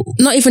millennial.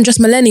 Not even just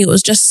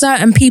millennials, just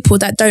certain people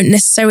that don't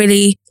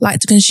necessarily like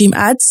to consume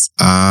ads.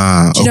 Do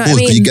you know what I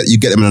mean? You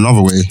get them in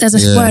another way. There's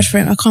a word for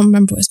it. I can't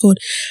remember what it's called.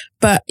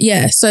 But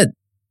yeah, so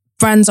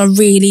brands are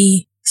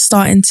really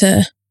starting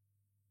to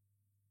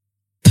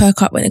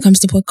perk up when it comes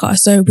to podcasts.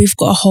 So we've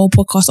got a whole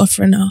podcast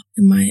offering now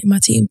in my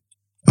team.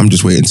 I'm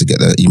just waiting to get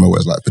the email where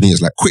it's like, Benita's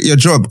like, quit your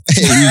job.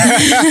 Hey,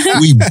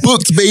 we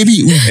booked,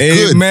 baby. We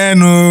good. Amen.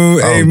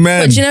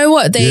 Amen. But you know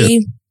what?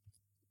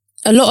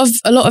 A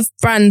lot of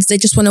brands, they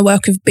just want to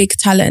work with big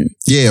talent.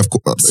 Yeah, of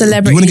course.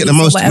 Celebrities. You want to get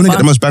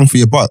the most bang for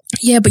your buck.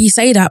 Yeah, but you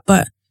say that,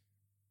 but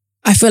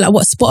I feel like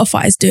what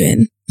Spotify is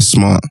doing, it's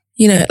smart.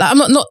 Like I'm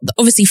not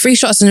obviously Free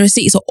Shots and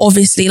Receipts are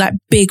obviously like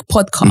big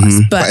podcasts,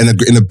 but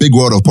in a big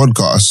world of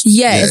podcasts.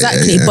 Yeah,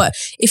 exactly. Yeah. But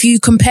if you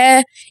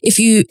compare,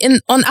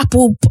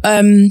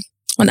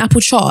 on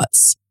Apple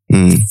charts,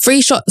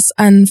 Free Shots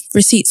and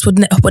Receipts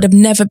would have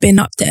never been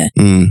up there.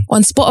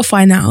 On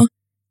Spotify now,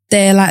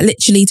 they're like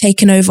literally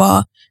taking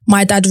over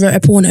My Dad Wrote a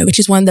Porno, which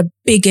is one of the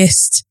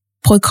biggest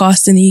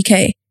podcasts in the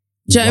UK.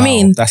 Do you know what I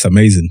mean? That's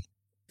amazing.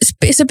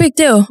 It's a big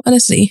deal,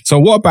 honestly. So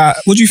what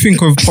do you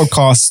think of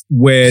podcasts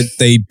where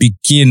they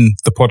begin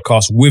the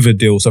podcast with a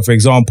deal? So for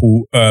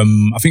example, I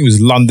think it was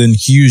London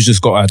Hughes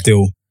just got a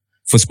deal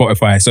for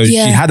Spotify. So she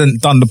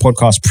hadn't done the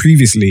podcast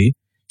previously.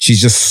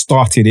 She's just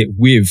started it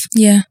with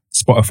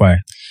Spotify.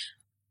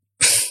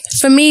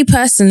 For me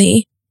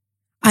personally,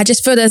 I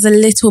just feel there's a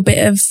little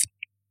bit of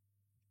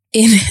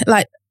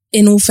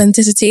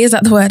inauthenticity. Is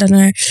that the word? I don't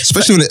know.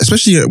 Especially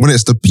when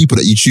it's the people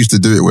that you choose to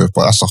do it with,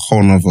 but that's a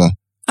whole nother.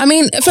 I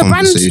mean,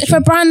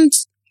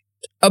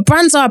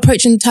 brands are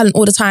approaching talent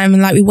all the time,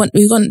 and like we want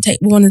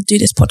to do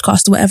this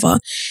podcast or whatever,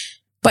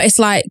 but it's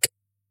like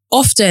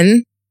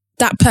often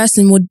that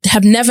person would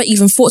have never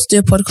even thought to do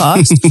a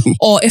podcast,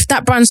 or if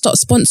that brand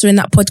starts sponsoring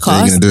that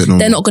podcast,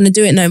 they're not going to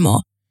do it no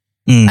more.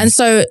 And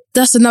so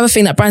that's another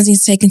thing that brands need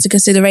to take into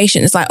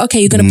consideration. It's like, okay,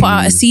 you're going to put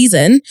out a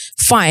season,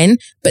 fine.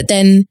 But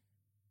then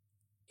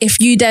if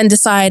you then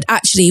decide,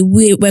 actually,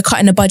 we're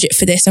cutting a budget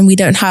for this and we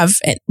don't have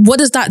it, what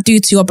does that do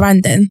to your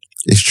brand then?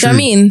 It's true. Do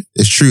you know what I mean?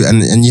 It's true.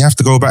 And you have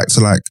to go back to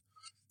like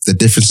the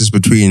differences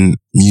between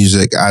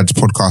music, ads,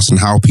 podcasts, and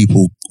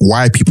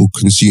why people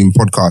consume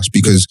podcasts.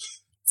 Because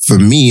for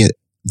me,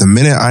 the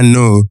minute I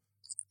know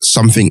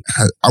something,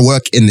 I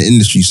work in the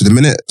industry. So the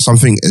minute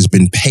something has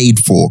been paid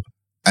for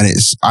and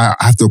I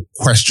have to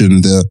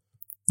question the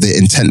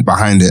intent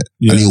behind it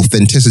and the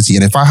authenticity.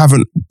 And if I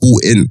haven't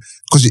bought in,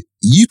 because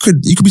you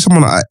could be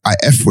someone that I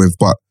F with,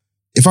 but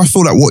if I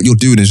feel like what you're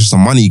doing is just a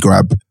money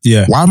grab,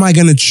 why am I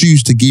going to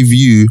choose to give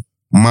you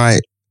my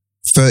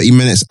 30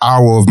 minutes,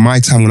 hour of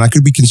my time when I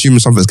could be consuming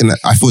something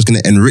I feel is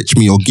going to enrich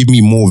me or give me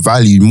more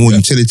value, more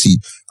utility?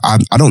 I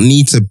don't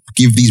need to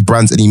give these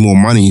brands any more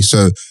money.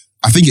 So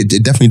I think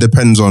it definitely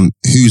depends on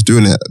who's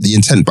doing it, the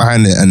intent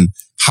behind it, and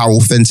how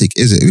authentic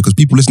is it? Because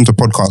people listen to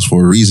podcasts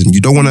for a reason.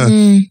 You don't want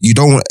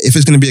if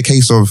it's going to be a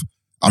case of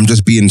I'm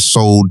just being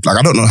sold, like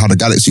I don't know how the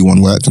Galaxy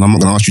one worked and I'm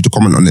not going to ask you to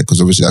comment on it because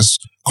obviously that's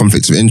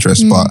conflict of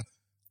interest, but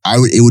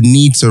it would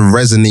need to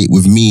resonate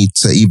with me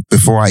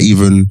before I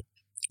even,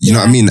 you know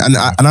what I mean? And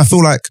I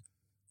feel like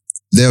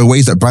there are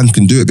ways that brands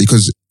can do it,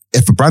 because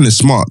if a brand is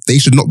smart, they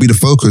should not be the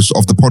focus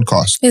of the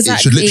podcast. Exactly. It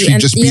should literally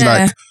just be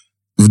like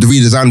the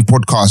redesigned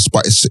podcast,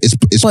 but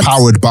it's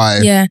powered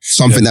by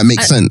something that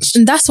makes sense.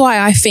 And that's why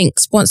I think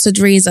sponsored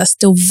reads are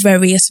still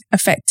very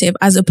effective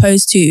as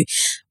opposed to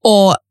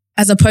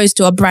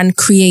a brand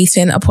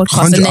creating a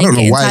podcast and then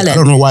getting talent. I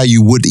don't know why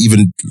you would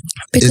even,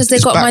 because they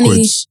got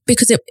money,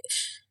 because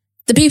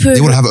the people they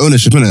want to have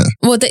ownership in it.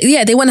 Well,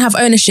 they want to have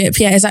ownership.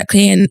 Yeah,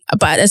 exactly.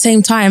 But at the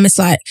same time, it's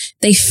like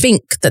they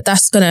think that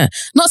that's gonna.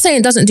 Not saying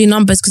it doesn't do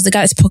numbers, because the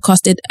Galaxy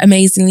podcast did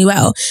amazingly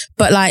well.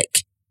 But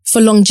like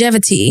for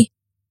longevity,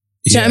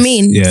 do you know what I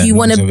mean? Yeah, you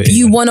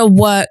want to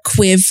work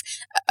with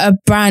a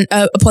brand,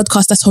 a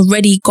podcast that's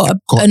already got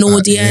an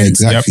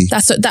audience. Yeah, exactly.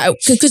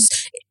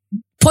 Because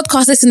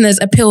podcast listeners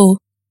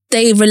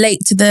they relate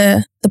to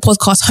the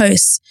podcast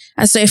hosts,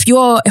 and so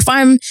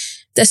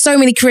there's so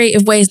many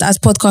creative ways that as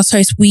podcast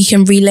hosts we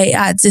can relay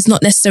ads. It's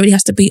not necessarily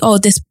has to be,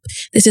 this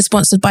is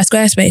sponsored by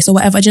Squarespace or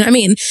whatever. Do you know what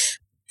I mean?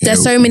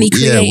 There's so many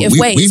creative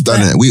ways. We've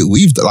done it.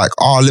 We've like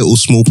our little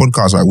small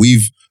podcast. Like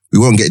we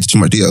won't get into too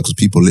much detail because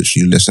people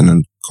literally listen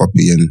and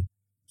copy and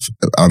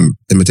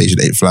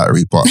imitation ain't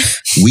flattery. But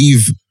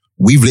we've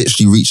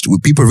literally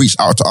people reached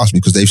out to us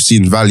because they've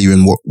seen value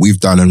in what we've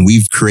done, and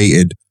we've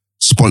created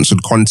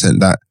sponsored content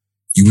that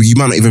you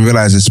might not even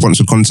realize is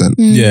sponsored content.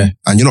 Yeah.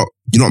 And you're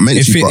not meant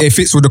to. It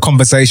fits with the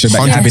conversation that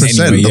you're having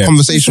anyway. The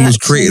conversation was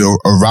created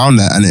around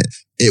that, and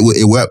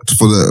it worked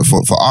for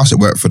us, it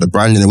worked for the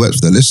brand, and it worked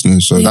for the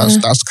listeners. So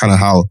that's kind of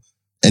how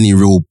any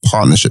real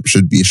partnership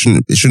should be. It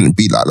shouldn't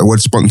be like the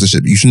word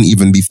sponsorship. You shouldn't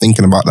even be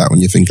thinking about that when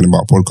you're thinking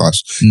about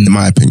podcasts, in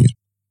my opinion.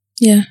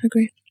 Yeah, I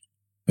agree.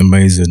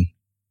 Amazing.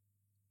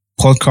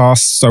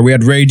 Podcasts. So we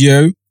had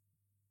radio.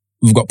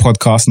 We've got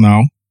podcasts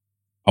now.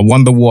 I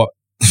wonder what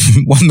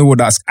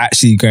that's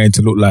actually going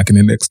to look like in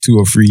the next 2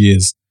 or 3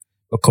 years,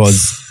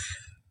 because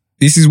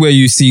this is where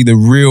you see the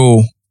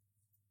real,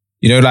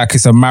 like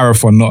it's a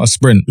marathon, not a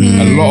sprint.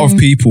 A lot of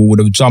people would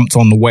have jumped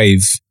on the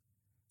wave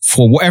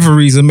for whatever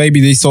reason.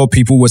 Maybe they saw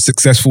people were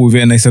successful with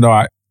it and they said, all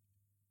right,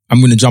 I'm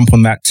going to jump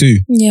on that too.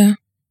 Yeah.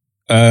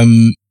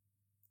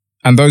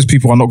 And those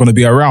people are not going to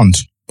be around.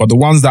 But the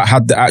ones that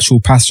had the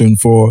actual passion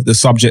for the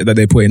subject that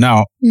they're putting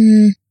out,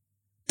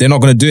 they're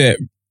not going to do it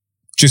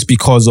just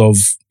because of,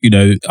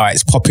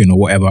 it's popping or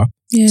whatever.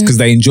 Yeah. It's because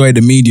they enjoy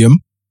the medium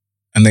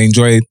and they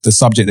enjoy the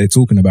subject they're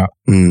talking about.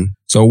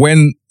 So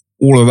when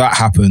all of that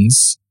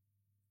happens,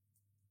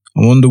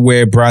 I wonder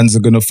where brands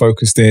are going to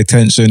focus their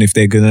attention, if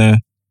they're going to.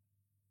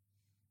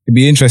 It'd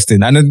be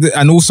interesting.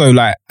 And also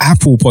like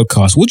Apple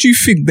Podcasts, what do you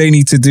think they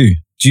need to do?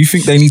 Do you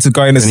think they need to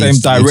go in the same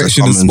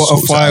direction as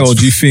Spotify, or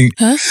do you think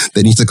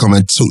they need to come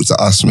and talk to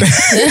us, man?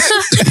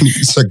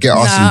 So get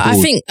us on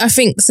board.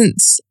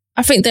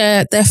 I think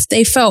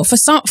they felt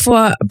for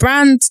a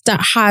brand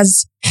that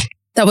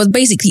was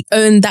basically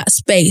owned that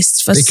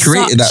space they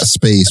created that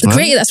space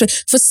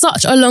for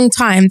such a long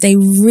time. They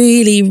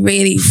really,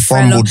 really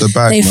fumbled the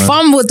bag. They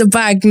fumbled the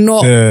bag,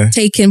 not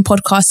taking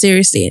podcasts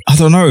seriously. I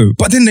don't know,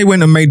 but then they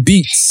went and made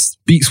Beats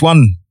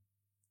One.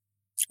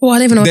 Well, I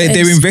don't even know.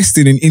 They're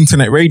invested in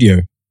internet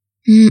radio.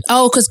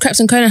 Because Kreps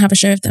and Conan have a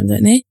show of them,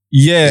 don't they?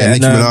 Yeah,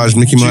 Nicki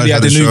Minaj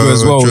had a show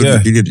as well.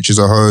 Julia Ditch is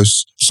a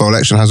host. Soul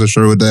Action has a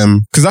show with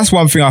them. Because that's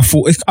one thing I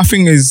feel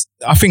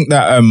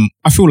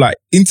like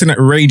internet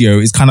radio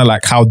is kind of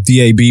like how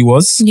DAB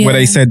was, where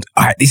they said,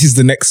 all right, this is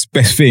the next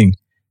best thing.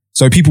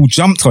 So people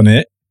jumped on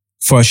it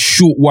for a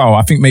short while.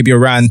 I think maybe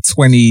around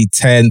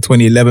 2010,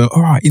 2011.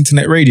 All right,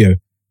 internet radio.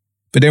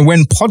 But then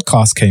when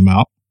podcasts came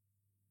out,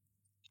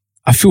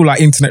 I feel like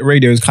internet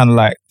radio is kind of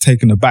like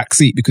taking a back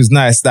seat, because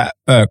now it's that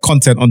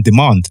content on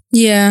demand.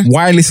 Yeah.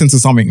 Why listen to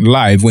something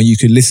live when you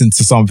could listen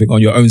to something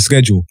on your own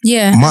schedule?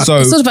 Yeah. So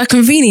it's all about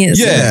convenience.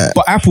 Yeah.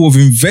 But Apple have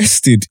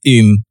invested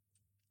in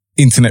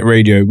internet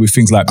radio with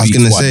things like I was Beats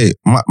going to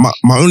One. say,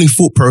 my only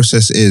thought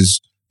process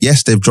is,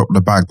 yes, they've dropped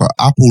the bag, but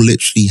Apple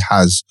literally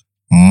has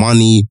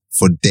money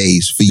for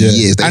days, for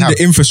years. They and have,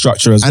 the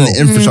infrastructure as well. And the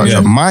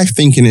infrastructure. My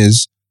thinking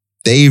is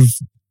they've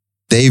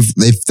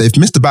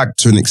missed the bag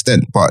to an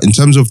extent, but in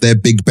terms of their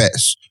big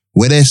bets,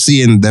 where they're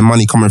seeing their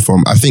money coming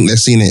from, I think they're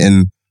seeing it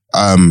in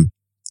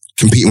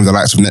competing with the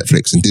likes of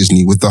Netflix and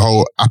Disney, with the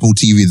whole Apple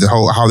TV,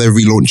 how they're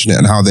relaunching it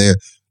and how they're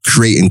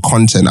creating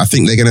content. I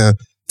think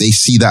they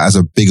see that as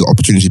a bigger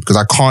opportunity, because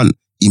I can't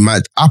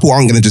imagine Apple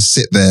aren't going to just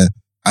sit there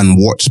and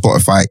watch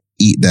Spotify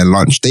eat their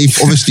lunch. They've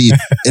obviously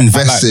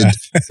invested.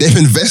 They've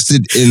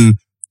invested in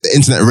the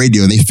internet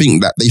radio, and they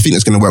think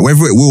it's going to work.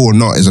 Whether it will or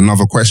not is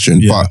another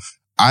question. But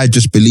I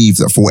just believe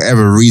that for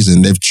whatever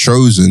reason, they've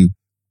chosen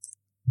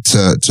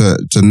to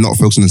not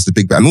focus on this the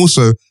big bet. And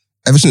also,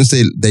 ever since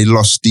they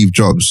lost Steve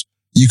Jobs,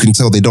 you can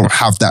tell they don't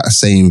have that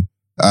same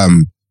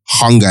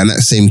hunger and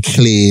that same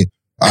clear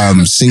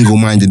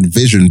single-minded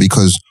vision,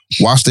 because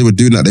whilst they were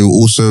doing that, they were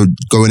also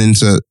going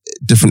into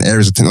different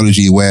areas of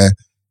technology where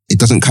it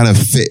doesn't kind of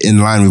fit in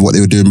line with what they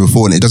were doing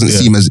before, and it doesn't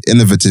seem as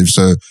innovative.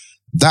 So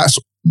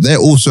they're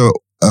also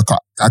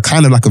a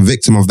kind of like a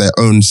victim of their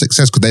own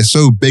success, because they're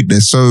so big,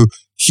 they're so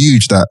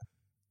huge that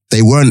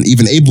they weren't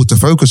even able to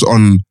focus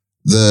on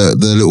the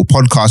little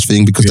podcast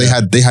thing, because they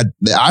had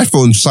the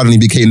iPhone suddenly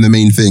became the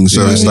main thing.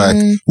 So it's like,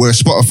 where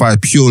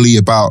Spotify purely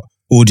about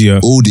audio.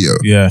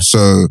 Yeah.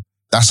 So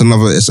that's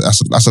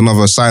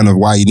another sign of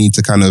why you need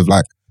to kind of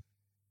like,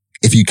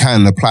 if you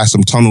can, apply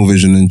some tunnel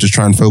vision and just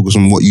try and focus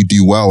on what you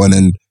do well, and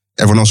then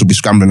everyone else will be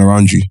scrambling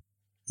around you.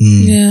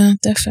 Yeah,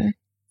 definitely.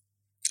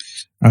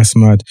 That's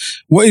mad.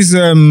 What is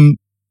we're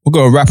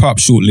gonna wrap up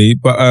shortly,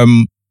 but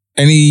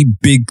any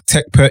big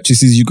tech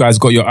purchases you guys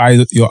got your eye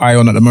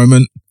on at the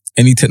moment?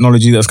 Any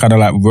technology that's kind of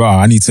like, rah,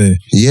 I need to.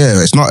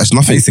 Yeah, it's nothing.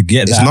 I need to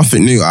get that. It's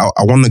nothing new. I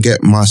want to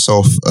get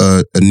myself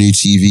a new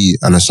TV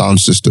and a sound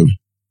system.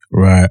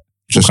 Right.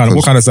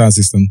 What kind of sound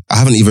system?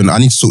 I need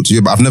to talk to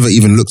you, but I've never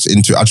even looked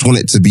into it. I just want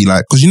it to be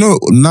like, because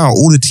now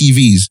all the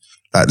TVs,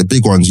 like the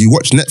big ones, you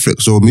watch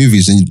Netflix or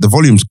movies and the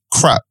volume's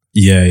crap.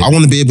 Yeah. I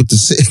want to be able to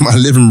sit in my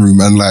living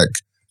room and like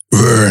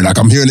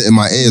I'm hearing it in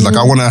my ears. Like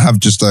I want to have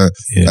just a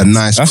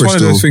nice That's crystal. one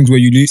of those things where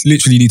you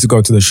literally need to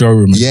go to the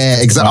showroom.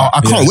 Yeah, exactly.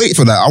 I can't wait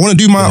for that. I want to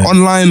do my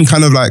online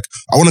kind of like,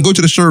 I want to go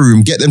to the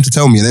showroom, get them to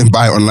tell me, and then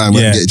buy it online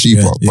when I get it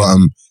cheaper. But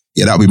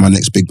that'll be my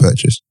next big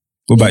purchase.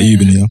 What about you,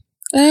 Benita?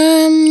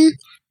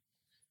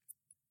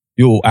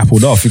 You're all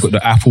appled off. You've got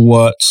the Apple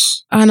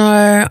Watch. I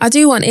know. I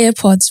do want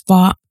AirPods,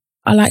 but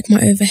I like my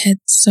overhead,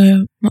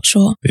 so not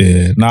sure.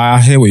 Yeah. Nah,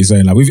 I hear what you're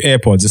saying. Like with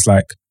AirPods, it's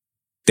like,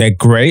 they're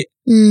great,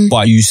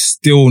 but you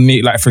still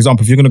need, like, for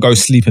example, if you're going to go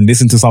sleep and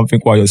listen to something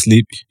while you're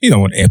asleep, you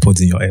don't want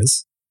AirPods in your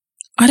ears.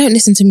 I don't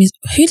listen to music.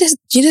 Do you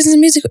listen to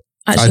music?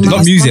 Actually,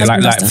 not music,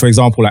 like for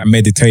example, like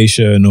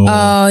meditation or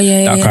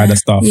that kind of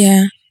stuff.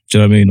 Yeah. Do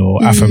you know what I mean?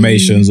 Or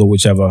affirmations or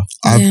whichever.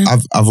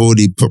 I've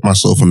already put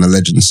myself on the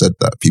ledge and said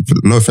that people,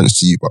 no offense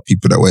to you, but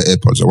people that wear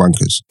AirPods are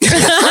wankers.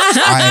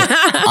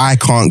 I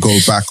can't go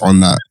back on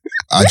that.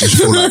 I just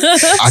feel like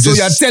So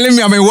you're telling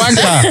me I'm a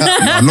wanker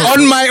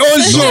on my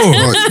own show?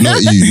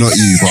 Not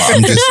you. But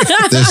I'm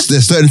just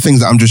there's certain things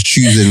that I'm just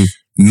choosing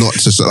not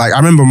to. Like I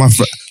remember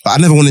I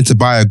never wanted to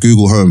buy a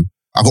Google Home.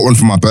 I got one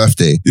for my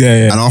birthday.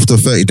 Yeah. And after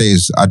 30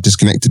 days, I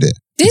disconnected it.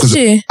 Did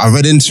you? I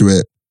read into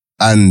it,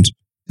 and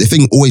the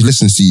thing always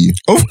listens to you.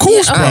 Of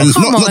course, bro.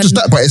 Not just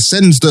that, but it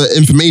sends the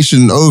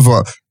information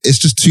over. It's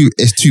just too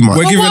much.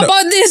 What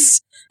about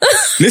this?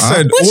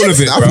 Listen, all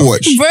of it, Apple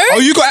Watch. Bro? Oh,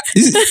 you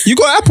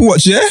got Apple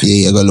Watch, yeah?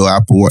 Yeah, I got a little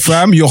Apple Watch.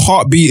 Fam, your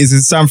heartbeat is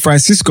in San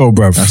Francisco,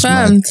 bro.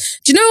 Fam, do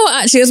you know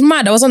what? Actually, it was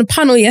mad. I was on a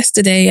panel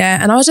yesterday,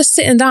 and I was just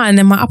sitting down,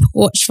 and my Apple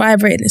Watch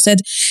vibrated. It said,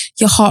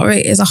 your heart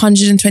rate is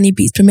 120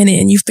 beats per minute,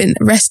 and you've been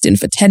resting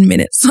for 10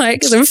 minutes.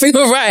 Like, is everything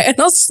all right? And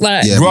I was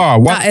like, Bro,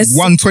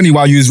 120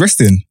 while you was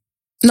resting.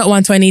 Not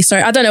 120,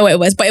 sorry. I don't know what it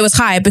was, but it was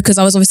high because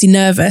I was obviously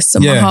nervous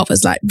and my heart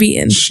was like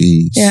beating.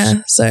 Jeez. Yeah,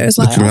 so it was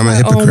like, I'm a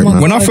hypocrite,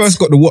 man. When I first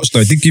got the watch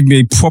though, it did give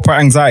me proper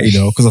anxiety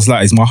though, because I was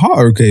like, is my heart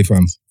okay,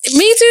 fam?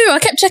 Me too. I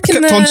kept checking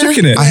on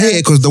checking it. I hate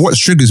it because the watch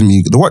triggers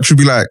me. The watch would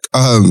be like,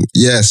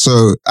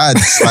 so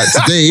ads, like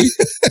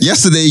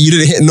yesterday you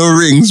didn't hit no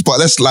rings, but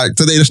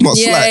today let's not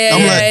slack.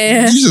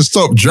 I'm you just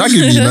stop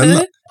dragging me,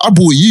 man. I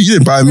bought you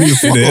didn't buy me.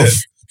 Fuck off.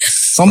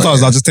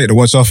 Sometimes I'll just take the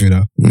watch off, you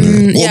know.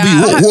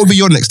 What will be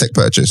your next tech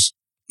purchase?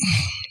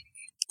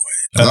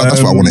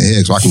 That's what I want to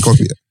hear, so I can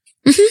copy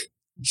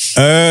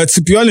it.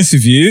 To be honest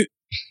with you,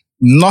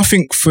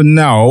 nothing for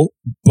now,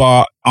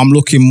 but I'm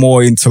looking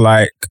more into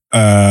like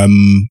a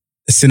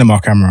cinema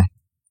camera.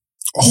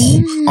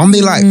 Aren't they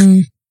like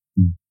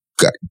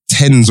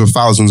tens of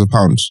thousands of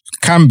pounds?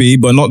 Can be,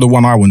 but not the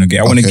one I want to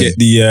get. I want to get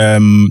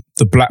the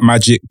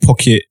Blackmagic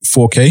Pocket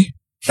 4K.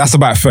 That's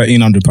about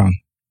 £1,300.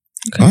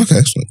 Okay,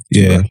 excellent.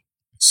 Yeah.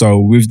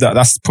 So with that,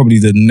 that's probably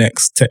the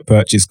next tech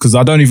purchase, because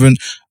I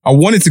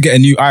wanted to get a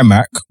new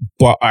iMac,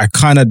 but I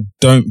kind of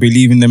don't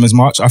believe in them as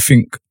much. I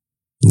think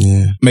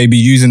maybe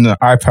using the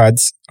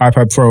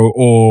iPad Pro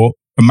or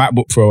a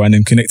MacBook Pro and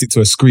then connect it to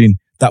a screen,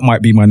 that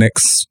might be my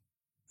next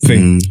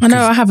thing. I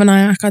know I have an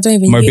iMac. I don't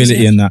even Mobility use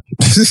it. and that.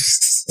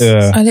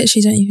 Yeah. I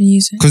literally don't even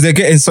use it. Because they're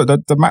getting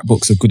the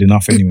MacBooks are good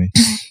enough anyway.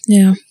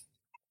 Yeah.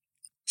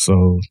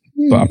 So,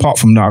 but apart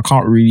from that, I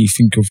can't really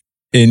think of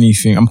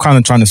anything. I'm kind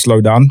of trying to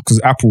slow down because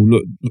Apple,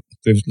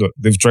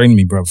 they've drained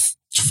me, bruv.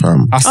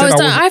 I said is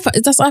that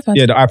iPad? That's iPad.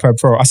 Yeah, the iPad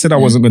Pro. I said I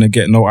wasn't going to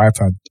get no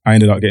iPad. I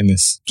ended up getting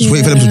this. Just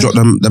wait for them to drop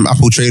them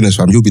Apple trainers,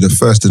 fam. You'll be the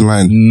first in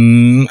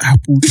line.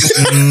 Apple.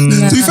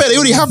 To be fair, they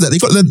already have that. They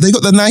got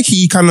the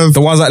Nike kind of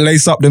the ones that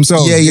lace up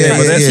themselves.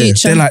 Yeah.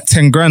 They're like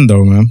 10 grand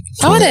though, man.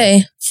 Are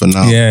they? For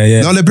now.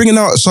 Yeah. No, they're bringing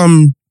out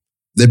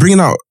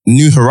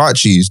new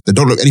Hirachis. They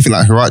don't look anything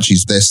like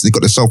Hirachis. They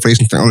got the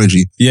self-facing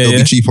technology. They'll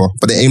be cheaper,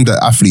 but they're aimed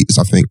at athletes,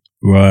 I think.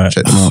 Right.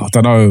 Check them out. I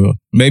don't know.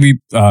 Maybe.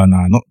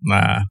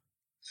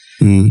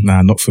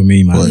 Nah, not for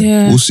me, man. Well,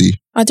 Yeah. We'll see.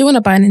 I do want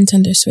to buy a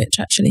Nintendo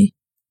Switch, actually.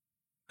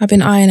 I've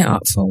been eyeing it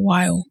up for a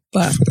while,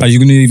 but Are you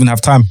going to even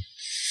have time?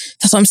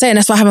 that's what I'm saying.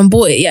 That's why I haven't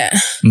bought it yet.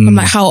 I'm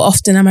like, how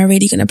often am I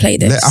really going to play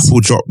this? Let Apple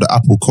drop the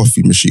Apple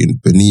coffee machine.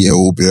 Benita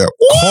will be like,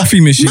 what?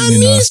 Coffee machine. Man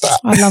needs that.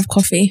 I love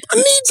coffee. I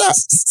need that.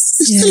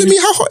 It's telling me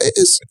how hot it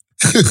is.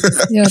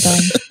 You're done.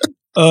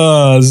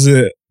 Oh, that's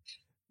it.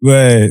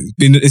 Well,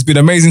 it's been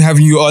amazing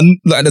having you on.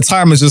 Like the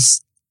time is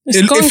just.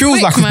 It gone feels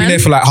quick, like we've been man. there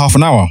for like half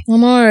an hour. I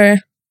know.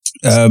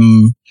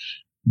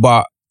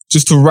 But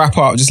just to wrap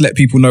up, just let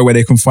people know where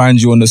they can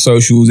find you on the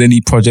socials, any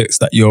projects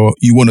that you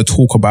want to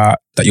talk about,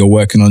 that you're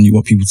working on, you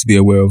want people to be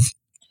aware of.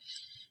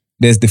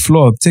 There's the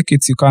floor. Take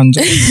it, you can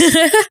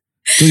just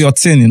do your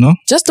thing, you know?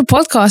 Just the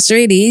podcast,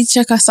 really.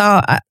 Check us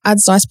out at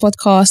Advice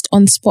Podcast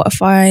on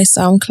Spotify,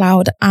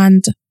 SoundCloud,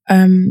 and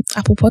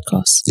Apple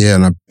Podcasts. Yeah,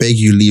 and I beg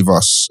you leave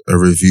us a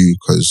review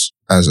because,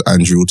 as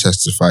Andrew will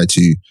testify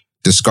to,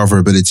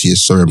 discoverability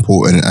is so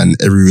important, and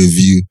every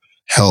review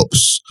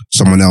helps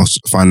someone else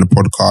find the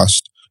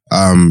podcast.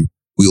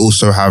 We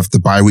also have the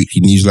bi-weekly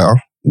newsletter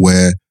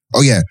where,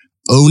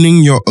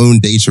 owning your own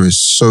data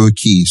is so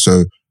key.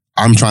 So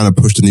I'm trying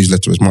to push the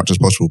newsletter as much as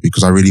possible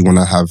because I really want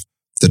to have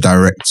the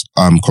direct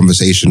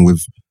conversation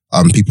with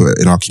people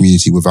in our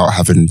community without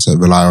having to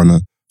rely on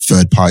a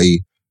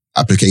third-party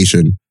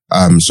application.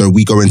 So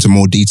we go into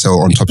more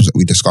detail on topics that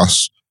we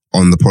discuss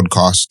on the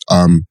podcast.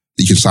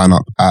 You can sign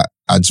up at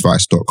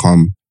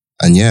adsvice.com,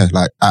 and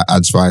at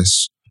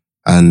adsvice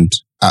and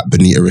at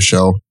Benita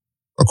Rochelle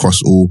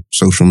across all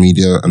social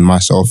media, and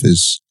myself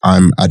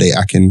I'm Ade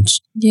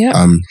Atkins. Yeah.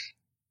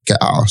 Get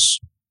at us.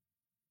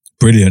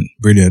 Brilliant.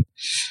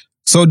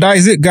 So that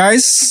is it,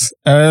 guys.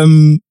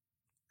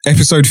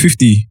 Episode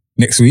 50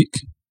 next week.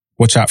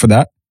 Watch out for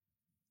that.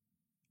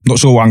 Not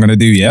sure what I'm going to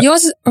do yet.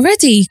 Yours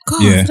already?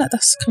 God, Yeah. I feel like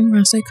that's coming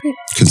around so quick.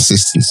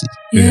 Consistency.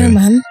 Yeah,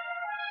 man.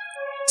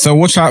 So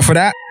watch out for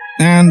that.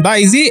 And that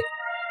is it.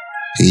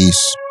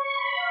 Peace.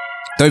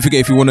 Don't forget,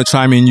 if you want to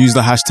chime in, use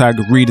the hashtag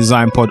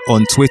RedesignPod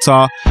on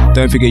Twitter.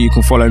 Don't forget, you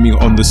can follow me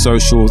on the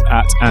socials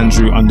at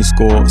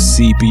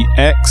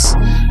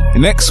Andrew_CBX.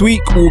 Next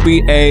week will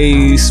be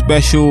a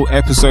special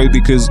episode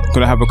because I'm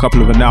going to have a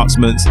couple of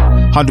announcements.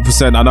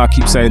 100%, I know I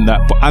keep saying that,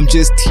 but I'm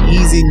just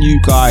teasing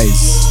you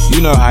guys.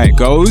 You know how it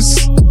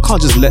goes.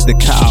 Can't just let the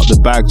cat out the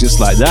bag just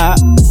like that.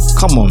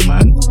 Come on,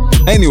 man.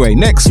 Anyway,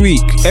 next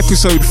week,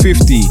 episode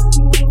 50.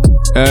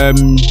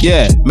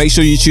 Make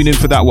sure you tune in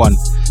for that one.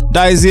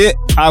 That is it.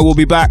 I will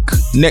be back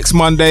next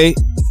Monday.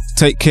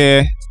 Take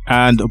care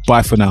and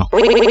bye for now.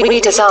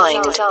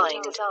 Redesigned.